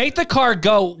 To make the car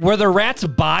go, were the rats'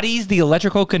 bodies the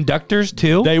electrical conductors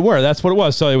too? They were. That's what it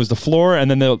was. So it was the floor,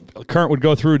 and then the current would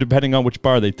go through depending on which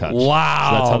bar they touched. Wow.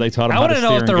 So that's how they taught them I how to want to know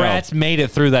steer if the and go. rats made it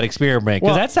through that experiment,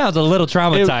 because Well, that sounds a little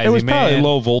traumatizing, It was man. probably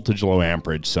low voltage, low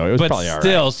amperage, so it was But probably all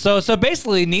right. still, so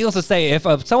basically, needless to say, if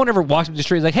someone ever walks up the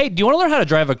street, like, hey, do you want to learn how to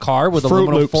drive a car with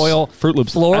aluminum foil Fruit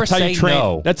Loops. floor? That's how Say you train.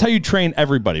 no. That's how you train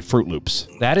everybody. Fruit Loops.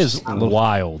 That is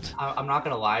wild. I'm not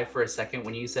gonna lie. For a second,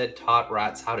 when you said taught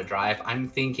rats how to drive,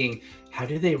 I'm thinking, how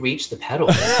do they reach the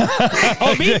pedals?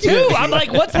 Oh, me too. I'm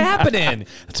like, what's happening?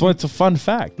 That's why it's a fun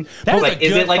fact. That's Like, a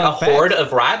is good it like fun a fact. horde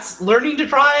of rats learning to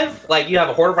drive? Like you have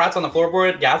a horde of rats on the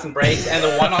floorboard, gas and brakes, and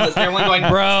the one on the steering wheel going,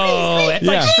 Bro, it's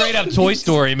Yeah. like straight up Toy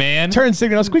Story, man. Turn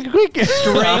signal, squeak, squeak.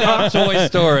 Straight up Toy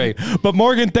Story. But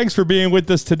Morgan, thanks for being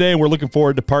with us today, and we're looking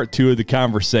forward to part 2 of the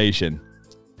conversation.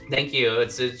 Thank you.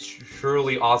 It's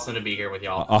truly awesome to be here with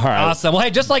y'all. All right. Awesome. Well,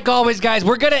 hey, just like always, guys,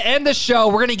 we're going to end the show.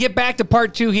 We're going to get back to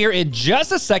part 2 here in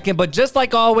just a second. But just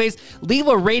like always, leave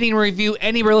a rating review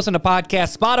anywhere you listen to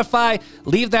podcasts. Spotify,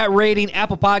 leave that rating.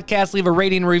 Apple Podcasts, leave a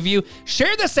rating review.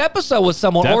 Share this episode with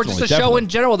someone or just a show in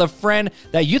general with a friend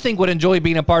that you think would enjoy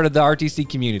being a part of the RTC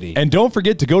community. And don't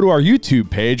forget to go to our YouTube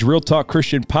page, Real Talk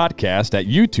Christian Podcast at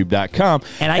youtube.com.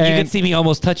 And you can see me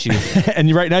almost touch you.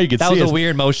 And right now you can That see was us. a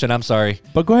weird motion. I'm sorry.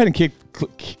 But go ahead and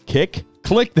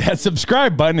click that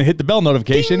subscribe button and hit the bell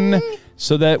notification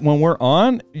so that when we're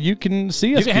on, you can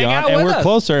see us can hang beyond, out and with we're us.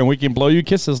 closer and we can blow you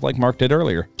kisses like Marc did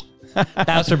earlier. That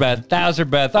was her Beth. That was her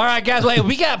Beth. All right, guys. Wait,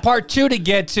 we got part 2 to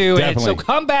get to. And so Definitely.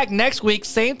 come back next week,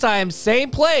 same time, same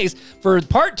place for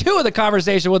part 2 of the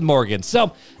conversation with Morgan.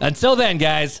 So until then,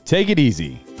 guys. Take it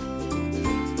easy.